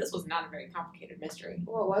I was like, this was not a very complicated mystery.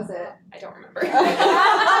 what was it? I don't remember. Let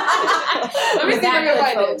me see if I can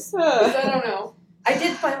find it. 'Cause I don't know. I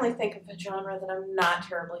did finally think of a genre that I'm not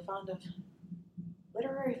terribly fond of.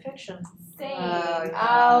 Literary fiction. Same.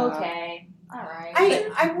 yeah. Okay. All right.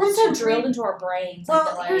 I want That's so to drilled read. into our brains. Well,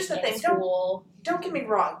 like, here's the in thing, School. Don't get me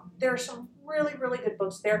wrong. There are some really, really good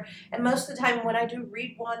books there, and most of the time when I do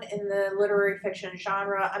read one in the literary fiction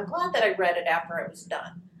genre, I'm glad that I read it after it was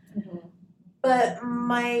done. Mhm. But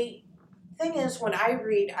my thing is, when I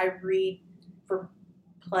read for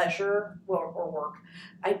pleasure or work.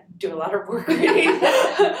 I do a lot of work reading.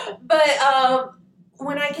 But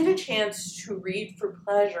when I get a chance to read for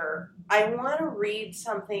pleasure, I want to read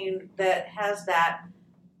something that has that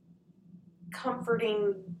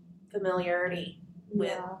comforting familiarity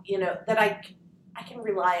with, that I can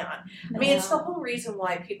rely on. I mean, it's the whole reason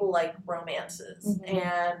why people like romances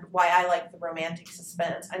and why I like the romantic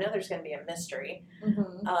suspense. I know there's going to be a mystery.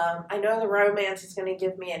 Mm-hmm. I know the romance is going to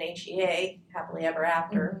give me an HEA, happily ever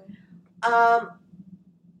after.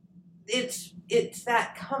 It's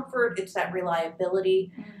that comfort, it's that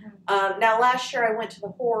reliability. Now, last year I went to the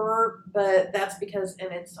horror, but that's because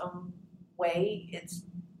in its own way, it's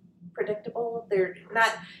predictable. They're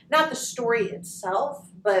not the story itself,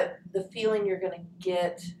 but the feeling you're going to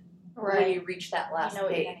get when you reach that last You know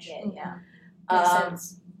what you're page. gonna get, yeah. Um, Makes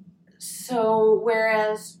sense. So,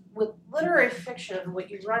 whereas with literary fiction, what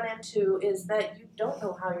you run into is that you don't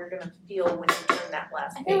know how you're going to feel when you turn that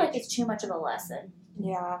last I page. feel like it's too much of a lesson.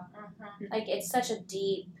 Yeah. Like, it's such a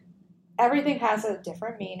deep, Everything has a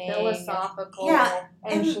different meaning. philosophical. Yeah.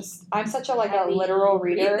 And it's just, I'm such a Heavy. literal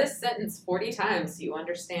reader. Read this sentence 40 times so you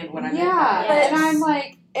understand what I meant Yeah, by it. Yes. and I'm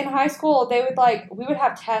like, in high school, we would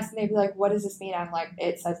have tests, and they'd be like, what does this mean? I'm like,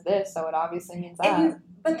 it says this, so it obviously means that.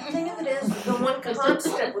 But the thing of it is, the one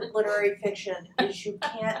constant with literary fiction is you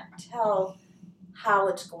can't tell how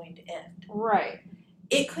it's going to end. Right.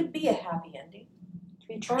 It could be a happy ending.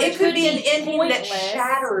 Be true. It could be an ending that pointless,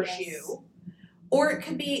 shatters yes. you. Or it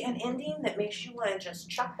could be an ending that makes you want to just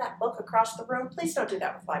chuck that book across the room. Please don't do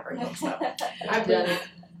that with library books, though. I've done it.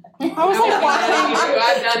 I was I like won't be mad at you. watching.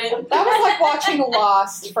 I've done it. That was like watching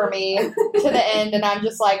Lost for me to the end, and I'm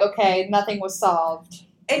just like, okay, nothing was solved.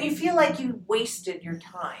 And you feel like you wasted your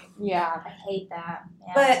time. Yeah. I hate that.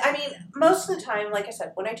 Yeah. But, I mean, most of the time, like I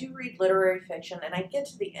said, when I do read literary fiction and I get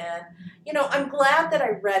to the end, I'm glad that I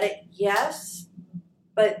read it, yes.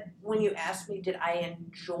 But when you ask me, did I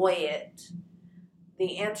enjoy it?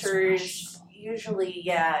 The answer is usually,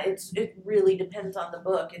 yeah, it really depends on the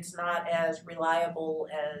book. It's not as reliable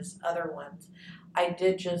as other ones. I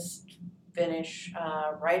did just finish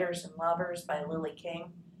Writers and Lovers by Lily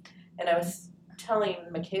King. And I was telling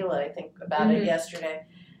Michaela, I think, about it yesterday.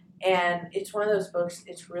 And it's one of those books,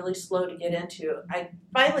 it's really slow to get into. I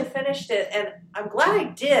finally finished it, and I'm glad I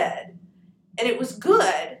did. And it was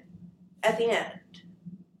good at the end.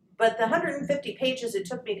 but the 150 pages it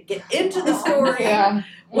took me to get into the story Yeah.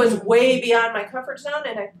 was way beyond my comfort zone,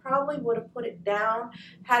 and I probably would have put it down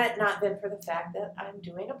had it not been for the fact that I'm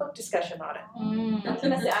doing a book discussion on it. I was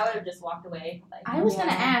gonna say I would have just walked away. Like, I was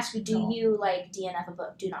gonna ask, do you like DNF a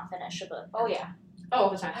book? Do not finish a book. oh yeah. Oh, all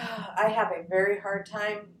the time. I have a very hard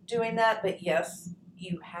time doing that, but yes,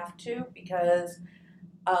 you have to because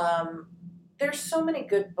there's so many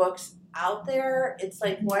good books out there. It's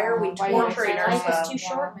like, why are we Why do you torturing My life is ourselves? too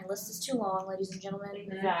short. My list is too long, ladies and gentlemen.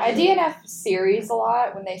 I DNF series a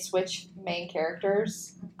lot when they switch main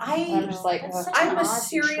characters. I'm just like, That's ugh. such an I'm a odd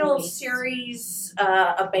serial choice. series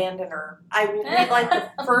abandoner. I will read like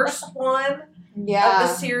the first one of the yeah.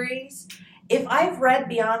 series. If I've read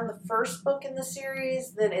beyond the first book in the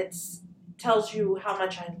series, then it's tells you how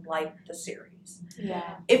much I like the series.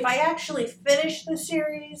 Yeah. If I actually finish the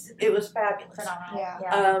series, it was fabulous. Phenomenal.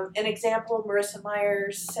 Yeah. An example, Marissa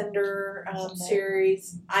Meyer's Cinder Cinder.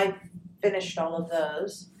 series. I've finished all of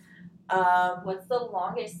those. What's the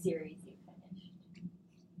longest series you finished?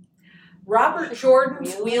 Robert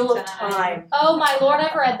Jordan's Wheel Wheel of of Time. Time. Oh my lord,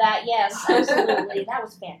 I've read that. Yes, absolutely. That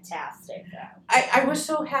was fantastic. I was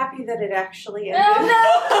so happy that it actually No, ended.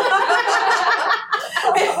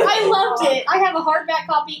 I loved it. I have a hardback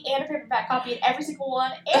copy and a paperback copy in every single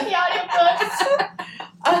one, and the audiobooks.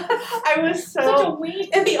 I was Such a so. weed.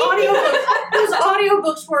 And the audiobooks, those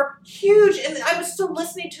audiobooks were huge, and I was still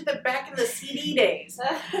listening to them back in the CD days.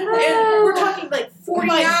 And we're talking like 40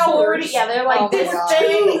 Like hours. 40, yeah, they're like Oh my They this were God.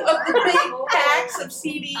 two of the big packs of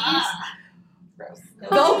CDs Gross.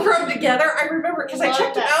 velcroed together. I remember because I Love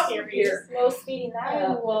checked it that out from series. here. Slow speeding that I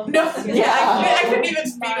up. love No, that series. yeah, I couldn't even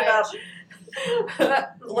speed it up.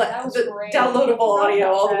 That was The great. downloadable audio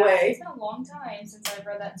all the way. It's been a long time since I've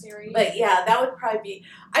read that series. But yeah, that would probably be,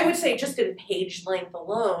 I would say just in page length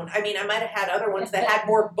alone. I mean, I might have had other ones that had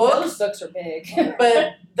more books, books are big.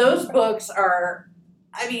 but those books are,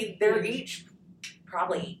 I mean, they're each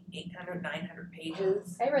probably 800, 900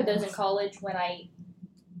 pages. I read those in college when I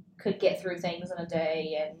could get through things in a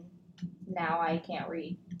day, and now I can't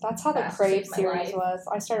read. That's how the That Crave saved my series life. was.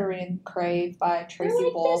 I started reading Crave by Tracy They're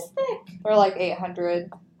like Wolf. this thick. They're like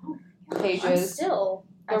 800 I'm pages. still.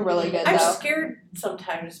 They're really good, I'm though. scared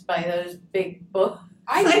sometimes by those big books.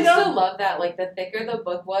 I I used know. to love that. Like, the thicker the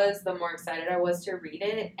book was, the more excited I was to read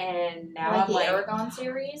it. And now Like I'm the like, Aragon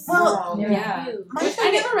series. Well, They're yeah. huge. My Which I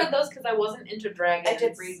thing is, never read those because I wasn't into dragons. I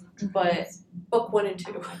did but book 1 and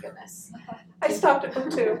 2. oh my goodness. I stopped at book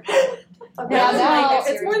 2. Now Yeah, I'm now- like,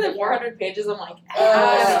 if it's more than 400 pages, I'm like, It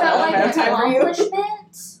almost Oh, felt like no an time for you.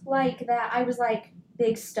 accomplishment, like that. I was like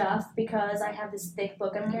big stuff because I have this thick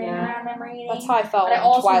book I'm carrying Yeah. around. I'm reading. That's how I felt but I when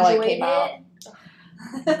also Twilight enjoyed came out. it.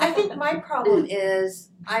 I think my problem is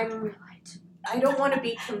I don't want to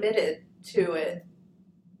be committed to it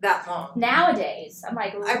that long. Nowadays, I'm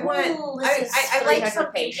like, I want- ooh, this I- is I like 300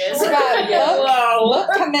 something pages. We got Yeah. book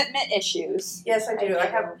commitment issues. Yes, I do.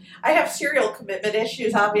 I have serial commitment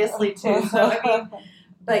issues, obviously too. So I mean,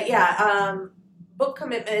 but yeah, book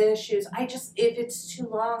commitment issues. I just if it's too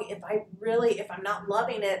long, if I'm not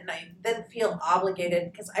loving it, and I then feel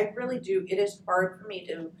obligated because I really do. It is hard for me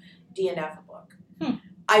to DNF a book.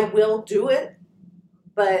 I will do it,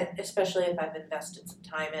 but especially if I've invested some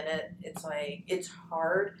time in it, it's like it's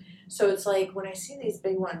hard. So it's like when I see these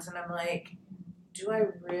big ones, and I'm like, do I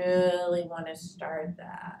really want to start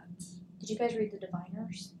that? Did you guys read The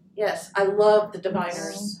Diviners? Yes, I love The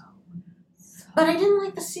Diviners. But I didn't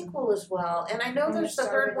like the sequel as well. And I know I there's the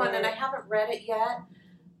started third one, and it. I haven't read it yet.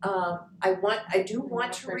 I do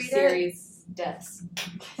want to Her read it. series deaths.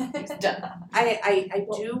 It's done. I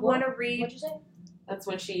do What- want to read. What'd you say? That's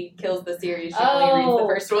when she kills the series. She only reads the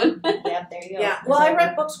first one. Yeah, there you go. Yeah, well, I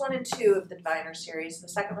read books 1 and 2 of the Diviner series. The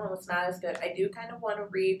second one was not as good. I do kind of want to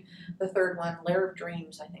read the third one, Lair of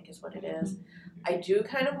Dreams, I think is what it is. I do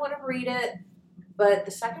kind of want to read it, but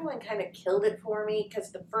the second one kind of killed it for me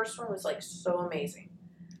because the first one was like so amazing.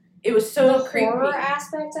 It was so the creepy. horror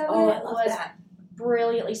aspect of Oh, it I love was that.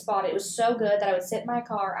 brilliantly spotted. It was so good that I would sit in my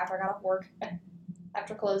car after I got off work,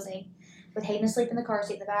 after closing, with Hayden asleep in the car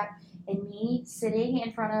seat in the back, and me sitting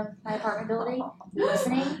in front of my apartment building,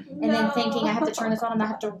 listening, and then thinking I have to turn this on and I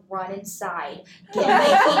have to run inside, get my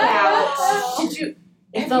feet out. Did you?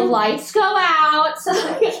 If the lights go out.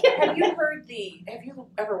 Have you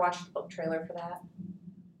ever watched the book trailer for that?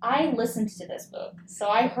 I listened to this book, so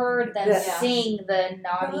I heard them Yeah. sing the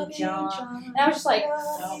Naughty John. And I was just like,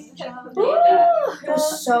 It it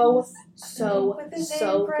was so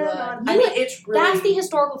good. I mean, it's really, That's the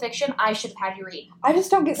historical fiction I should have had you read. I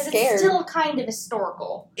just don't get Because scared. it's still kind of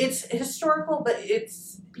historical. it's historical, but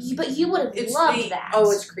it's But you would have it's loved the, that. Oh,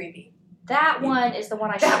 it's creepy. That one is the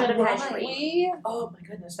one I should That have had to one. read. Oh my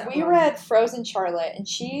goodness, that We one. read Frozen Charlotte, and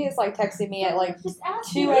she is like texting me at like Just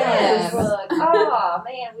ask 2 me a.m. about this book. Oh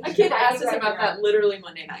man, we A should kid have asked you us guys about around. that literally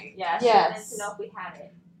Monday night. Yeah, she Yes. wanted to know if we had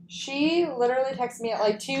it. She literally texted me at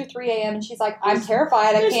like 2, 3 a.m. and she's like, I'm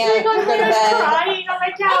terrified. I There's can't three go to players bed. crying on my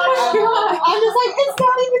couch. I'm just like, it's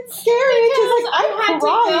not even scary. And she's like, I I'm had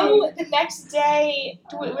crying. to go the next day.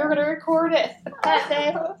 We were going to record it that day.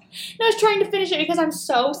 And I was trying to finish it because I'm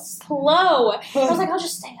so slow. I was like, I'll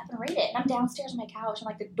just stay up and read it. And I'm downstairs on my couch, and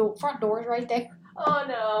like the front door is right there. Oh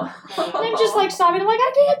no. And I'm just like sobbing. I'm like,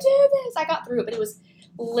 I can't do this. I got through it, but it was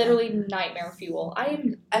literally nightmare fuel. I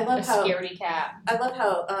am I a love how scaredy cat. I love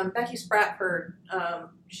how Becky Spratford,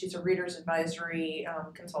 she's a reader's advisory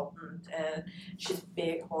consultant, and she's a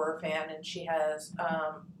big horror fan, and she has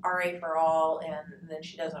RA for All, and then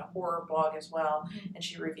she does a horror blog as well, and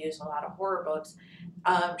she reviews a lot of horror books.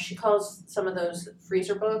 She calls some of those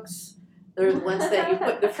freezer books. They're the ones that you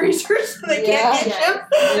put in the freezer so they can't get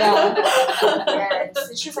you.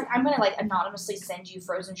 Yes. She was like, I'm gonna like anonymously send you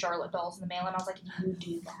Frozen Charlotte dolls in the mail, and I was like, you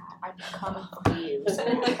do that. I'm coming for you.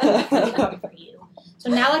 I'm coming for you. So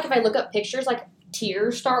now, like, if I look up pictures, like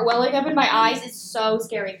tears start welling up in my eyes. It's so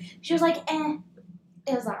scary. She was like, it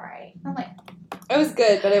was alright. I'm like, It was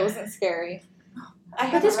good, but it wasn't scary. I but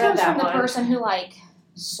haven't this read comes that from one. the person who like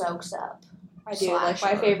soaks up. I do. Like, my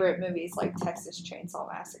Slasher. favorite movies like Texas Chainsaw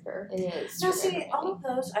Massacre. It is. Now, see, all of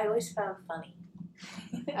those I always found funny.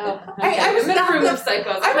 Oh, I was I'm in a not room the- of psychos.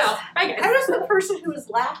 I was- Wow. I guess. I was the person who was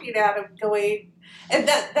laughing at him going, and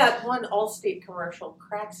that one Allstate commercial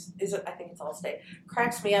cracks, I think it's Allstate,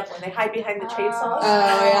 cracks me up when they hide behind the chainsaws.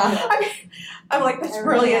 Oh, yeah. I'm like, that's I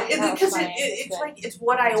remember brilliant. that. That was Because funny. it's Good. like, it's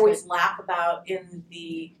what I That's always laugh about in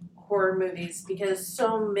the horror movies, because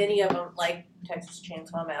so many of them, like Texas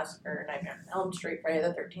Chainsaw Massacre, Nightmare on Elm Street, Friday the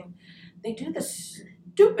 13th, they do this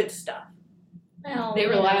stupid stuff. Well, They you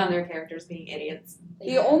rely know, on their characters being idiots.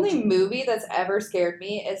 The only movie that's ever scared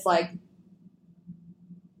me is like,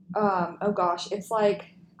 oh gosh, it's like,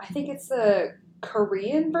 I think it's the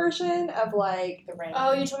Korean version of like, The Ring.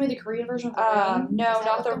 Oh, you told me the Korean version of the Ring? no, Is that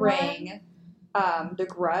not what The one? Ring. The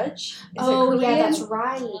Grudge. Is Oh, it yeah, Korean? that's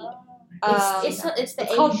right. Um, It's the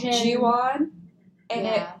it's called Asian. Ju-on, and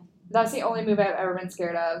Yeah. that's the only movie I've ever been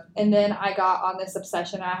scared of. And then I got on this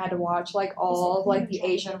obsession. I had to watch like all of like the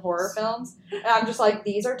Asian horror films, and I'm just like,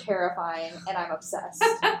 these are terrifying, and I'm obsessed.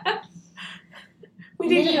 We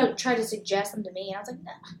We need need to to try to suggest them to me, and I was like,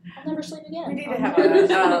 nah, I'll never sleep again. We need to I'll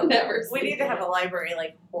have never a sleep. Never we need to have a library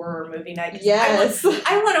like horror movie night. 'Cause Yes,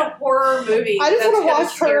 I want a horror movie. I just that's want to gonna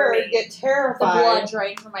watch scare her me. get The terrified. blood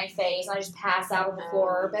drained from my face, and I just pass out on the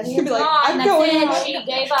floor. Bethany, She'd be like, gone. I'm That's going it. out. She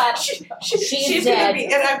gave up. She's She's gonna dead. be,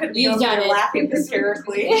 and I'm gonna be You've over done there it. laughing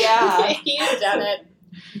hysterically. Yeah. You've done it.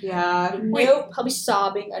 Yeah. Nope. I'll be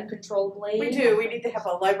sobbing uncontrollably. We do. We need to have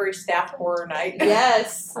a library staff horror night.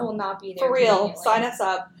 Yes. I will not be there. For real. conveniently. Sign us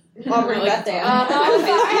up. I'll bring Beth in. No,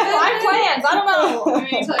 I have plans. I don't know. I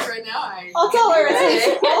mean, tell you right now, I'll tell her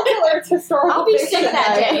it's historical I'll be fiction sick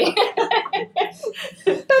that night. day.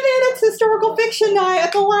 But then it's historical fiction night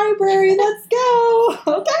at the library. Let's go.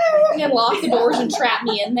 Okay. You can lock the doors and trap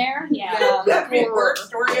me in there. Yeah. That'd be a Horror. word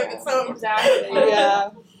story of its own. Exactly. Yeah.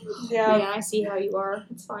 Yeah. Yeah, I see how you are.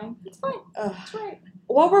 It's fine. It's fine. Ugh. It's right.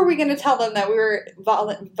 What were we going to tell them that we were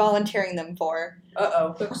volunteering them for?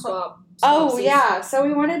 Book swap. Oh, yeah. So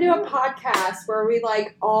we want to do a podcast where we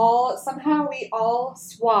somehow we all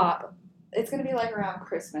swap. It's going to be like around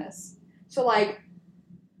Christmas. So like,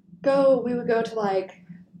 we would go to like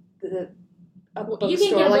a You can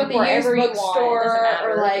bookstore, get like a the book used wherever you want. It bookstore, doesn't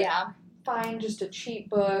matter. or like yeah. find just a cheap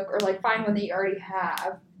book, or like find one that you already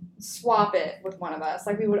have, swap it with one of us.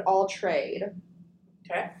 Like we would all trade.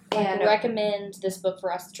 Okay. And recommend this book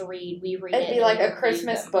for us to read. We read it. it'd be like and a we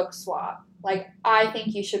Christmas read them. book swap. Like, I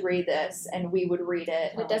think you should read this, and we would read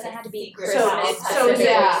it. It doesn't have to be Secret Christmas. So is it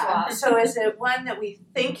Yeah. so is it one that we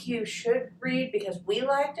think you should read because we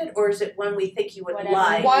liked it, or is it one we think you would Whatever.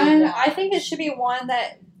 like? One, I think it should be one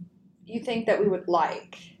that you think that we would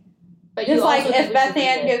like. But you Because, like, also think if we Beth should read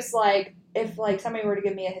Ann it. gives, like, if, like, somebody were to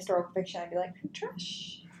give me a historical fiction, I'd be like,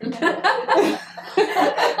 trash.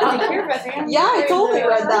 Like, here, Beth Ann, Yeah, I totally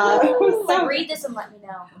read that. It was Like, so- read this and let me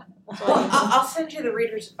know. Well, I'll send you the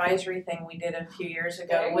reader's advisory thing we did a few years ago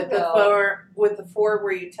There you with go. the four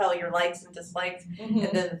where you tell your likes and dislikes, Mhm.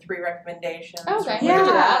 and then the 3 recommendations. Okay, Yeah. we can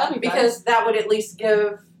do that. That'll be fun. Because that would at least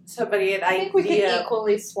give somebody an I think we could idea.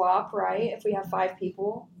 equally swap, right? If we have 5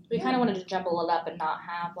 people. we kind of wanted to jumble it up and not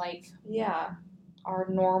have like Yeah. our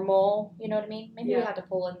normal. You know what I mean? Maybe we Yeah. had to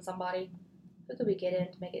pull in somebody Who could we get in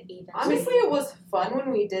to make it even? Honestly, it was fun when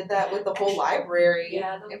we did that with the whole library.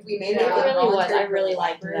 Yeah, If we made it it, like really was. voluntary I really for the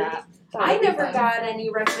liked library. that. I never got any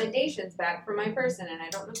recommendations back from my person, and I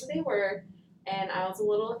don't know who they were, and I was a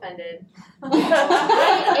little offended. So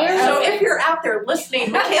if you're out there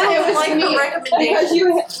listening, Michaela It would was like me. her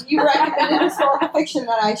recommendation. Because you recommended historical fiction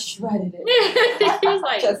that I shredded it. He was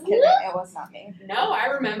like, Just kidding. It was not me. No, I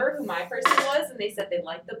remember who my person was, and they said they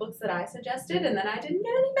liked the books that I suggested, and then I didn't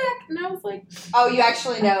get any back, and I was like, Oh, you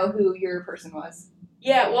actually know who your person was.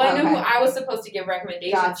 yeah, well, I know who Okay. I was supposed to give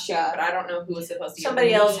recommendations to, Gotcha. but I don't know who was supposed to give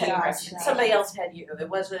Somebody else me had recommendations. somebody else had you. It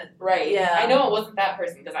wasn't. Right. Yeah. I know it wasn't that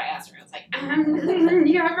person because I asked her. I was like,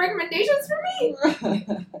 you have recommendations for me?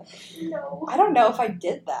 No. I don't know if I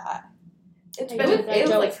did that. It's It been. was It was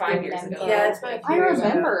Joe like 5 threw years them ago. Yeah, it's been. A few I years ago.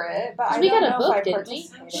 remember it, but I We don't got a know book, if I didn't we?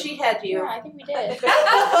 participated. She had you. Yeah, I think we did.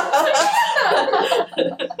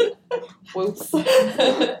 Whoops.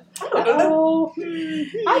 Oh.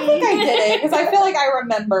 I think I did it because I feel like I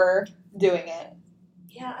remember doing it.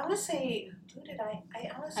 Yeah, I want to say, who did I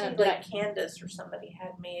want to say did like Candace or somebody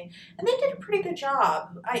had me, and they did a pretty good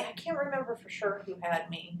job. I can't remember for sure who had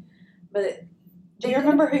me, but Do you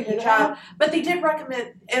remember who did a you good job. had? But they did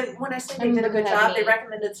recommend, and when I say they did a good Who had job, they me.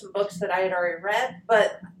 recommended some books that I had already read.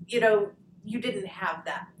 But you didn't have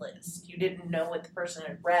that list. You didn't know what the person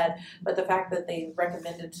had read. But the fact that they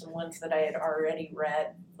recommended some ones that I had already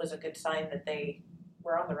read was a good sign that they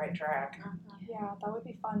were on the right track. Yeah, that would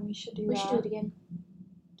be fun. We should do We that. should do it again.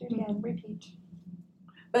 Do it again. Repeat.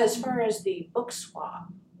 But as far as the book swap,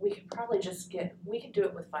 we could probably we could do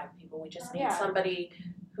it with 5 people. We just need Yeah. somebody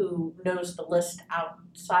who knows the list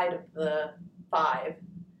outside of the 5.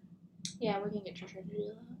 Yeah, we can get Trisha to do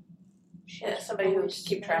that. She Yeah, somebody who can always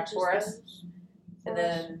keep track manages for us. those. And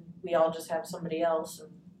then we all just have somebody else.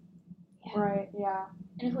 And Right, yeah.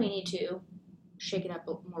 And if we need to shake it up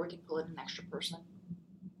a bit more, we can pull in an extra person.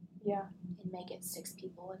 Yeah. And make it 6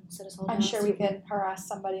 people and sit us all I'm down. sure we can harass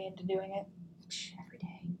somebody into doing it. Every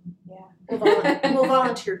day. we'll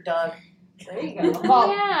volunteer Doug. There you go.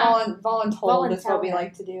 Voluntold is what we Voluntold.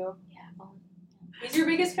 like to do. Yeah, well, He's your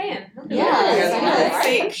biggest fan. Yeah,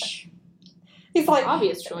 He's like,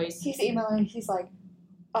 obvious choice. he's emailing, he's like,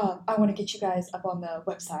 I want to get you guys up on the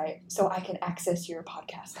website so I can access your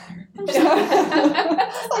podcast better. It's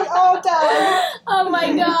like, oh, Doug, Oh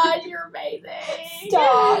my god, you're amazing.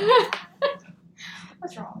 stop.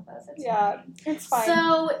 What's wrong with us? It's Yeah, it's fine.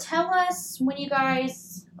 So tell us when you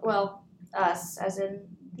guys, well, us as in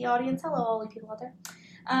the audience, hello all you people out there,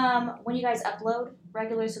 when you guys upload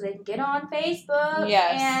regularly so they can get on Facebook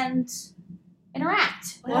Yes. and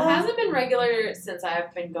interact. Well, it hasn't been regular since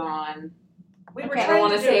I've been gone. We were Okay. I trying don't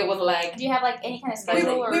want to to say do it was like Do you have like any kind of we,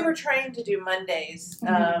 schedule or? we were trying to do Mondays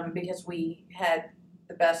because we had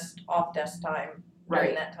the best off desk time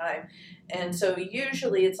during Right. that time. And so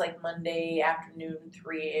usually it's like Monday afternoon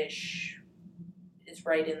 3-ish is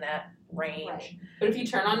right in that range. Right. But if you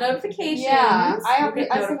turn on notifications, yeah, I you get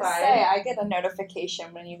was gonna notified. say I get a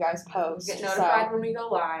notification when you guys You post. get so- notified when we go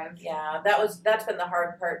live. Yeah, that's been the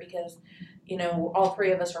hard part because, all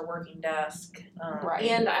 3 of us are working desk. Right.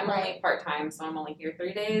 And I'm Right. only part time, so I'm only here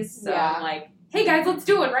 3 days. So Yeah. I'm like, hey guys, let's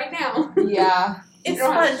do it right now. Yeah. It's You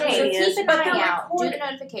don't have to So spontaneous, keep an but eye they're out. Do recorded. the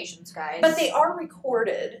notifications, guys. But they are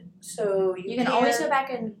recorded, so You can always go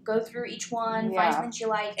back and go through each one, Yeah. find something you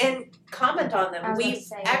like. and comment on I them. was about to We've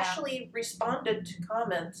say, yeah. actually responded to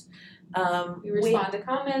comments. We respond to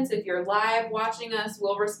comments. If you're live watching us,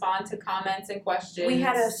 we'll respond to comments and questions. We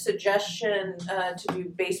had a suggestion to do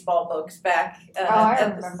baseball books back. I at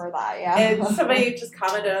the- remember that, yeah. And somebody just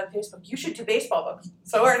commented on Facebook, you should do baseball books.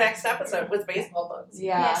 So our next episode was baseball books.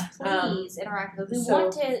 yeah. Yes, please interact with us. We so-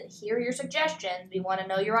 want to hear your suggestions. We want to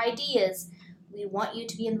know your ideas. We want you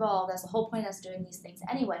to be involved. That's the whole point of us doing these things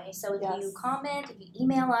anyway. So if you Yes. comment, if you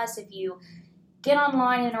email us, if you get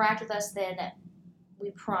online and interact with us, then we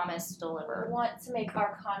promise to We deliver. want to make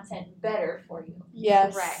our content better for you.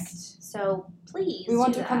 Yes. Correct. So please We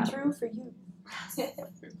want do to come that. through for you.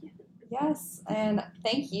 Yes, and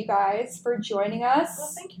thank you guys for joining us.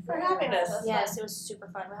 Well, thank you for having us. Yes, it was super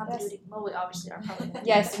fun. We'll have to do it. Well, we obviously are probably gonna do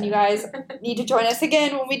Yes, it and you again. guys need to join us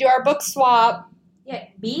again when we do our book swap. Yeah,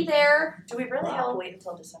 be there. Do we really have to Well- wait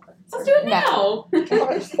until December? Let's do it now.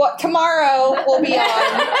 What tomorrow we'll be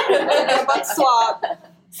on a book swap.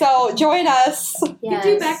 So join us. You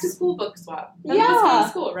do back to school book swap. None of us Yeah. go to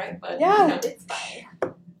school, right? But Yeah. it's fine.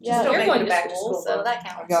 Yeah. don't You're make going it to back to school, school, so though. that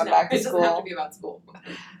counts. I'm going No, back to it doesn't have school. to be about school.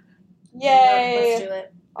 Yay. Let's do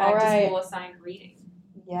it. Back All to right. school assigned reading.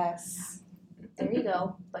 Yes. There you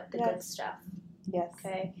go. But the good Yes. stuff. Yes.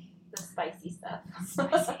 Okay. The spicy stuff.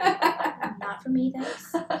 Not for me,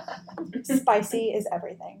 thanks. Spicy is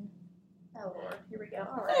everything. Oh Lord.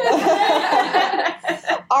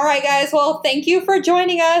 All right, guys. Well, thank you for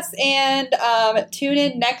joining us, and tune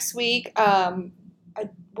in next week.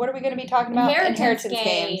 What are we going to be talking about? Inheritance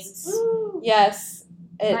games. Woo. Yes,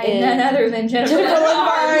 it By is. none other than Jennifer Jennifer Lynn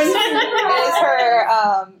Barnes. Barnes. It is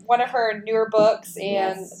her one of her newer books,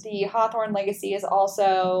 and Yes. the Hawthorne Legacy is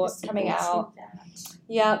also coming People out. see that.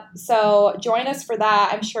 Yep. So join us for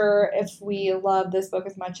that. I'm sure if we love this book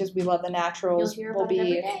as much as we love the Naturals, You'll hear we'll about it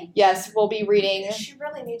every be day. we'll be reading. She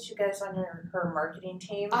really needs you guys on her marketing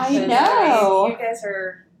team. I because, know. You guys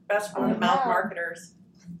are best word of mouth marketers.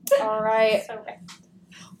 All right. So good.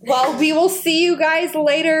 Well, we will see you guys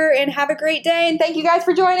later, and have a great day. And thank you guys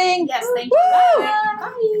for joining. Yes, thank Woo!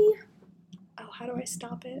 you. Bye. Oh, how do I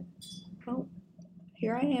stop it? Oh,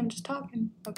 here I am just talking. Okay.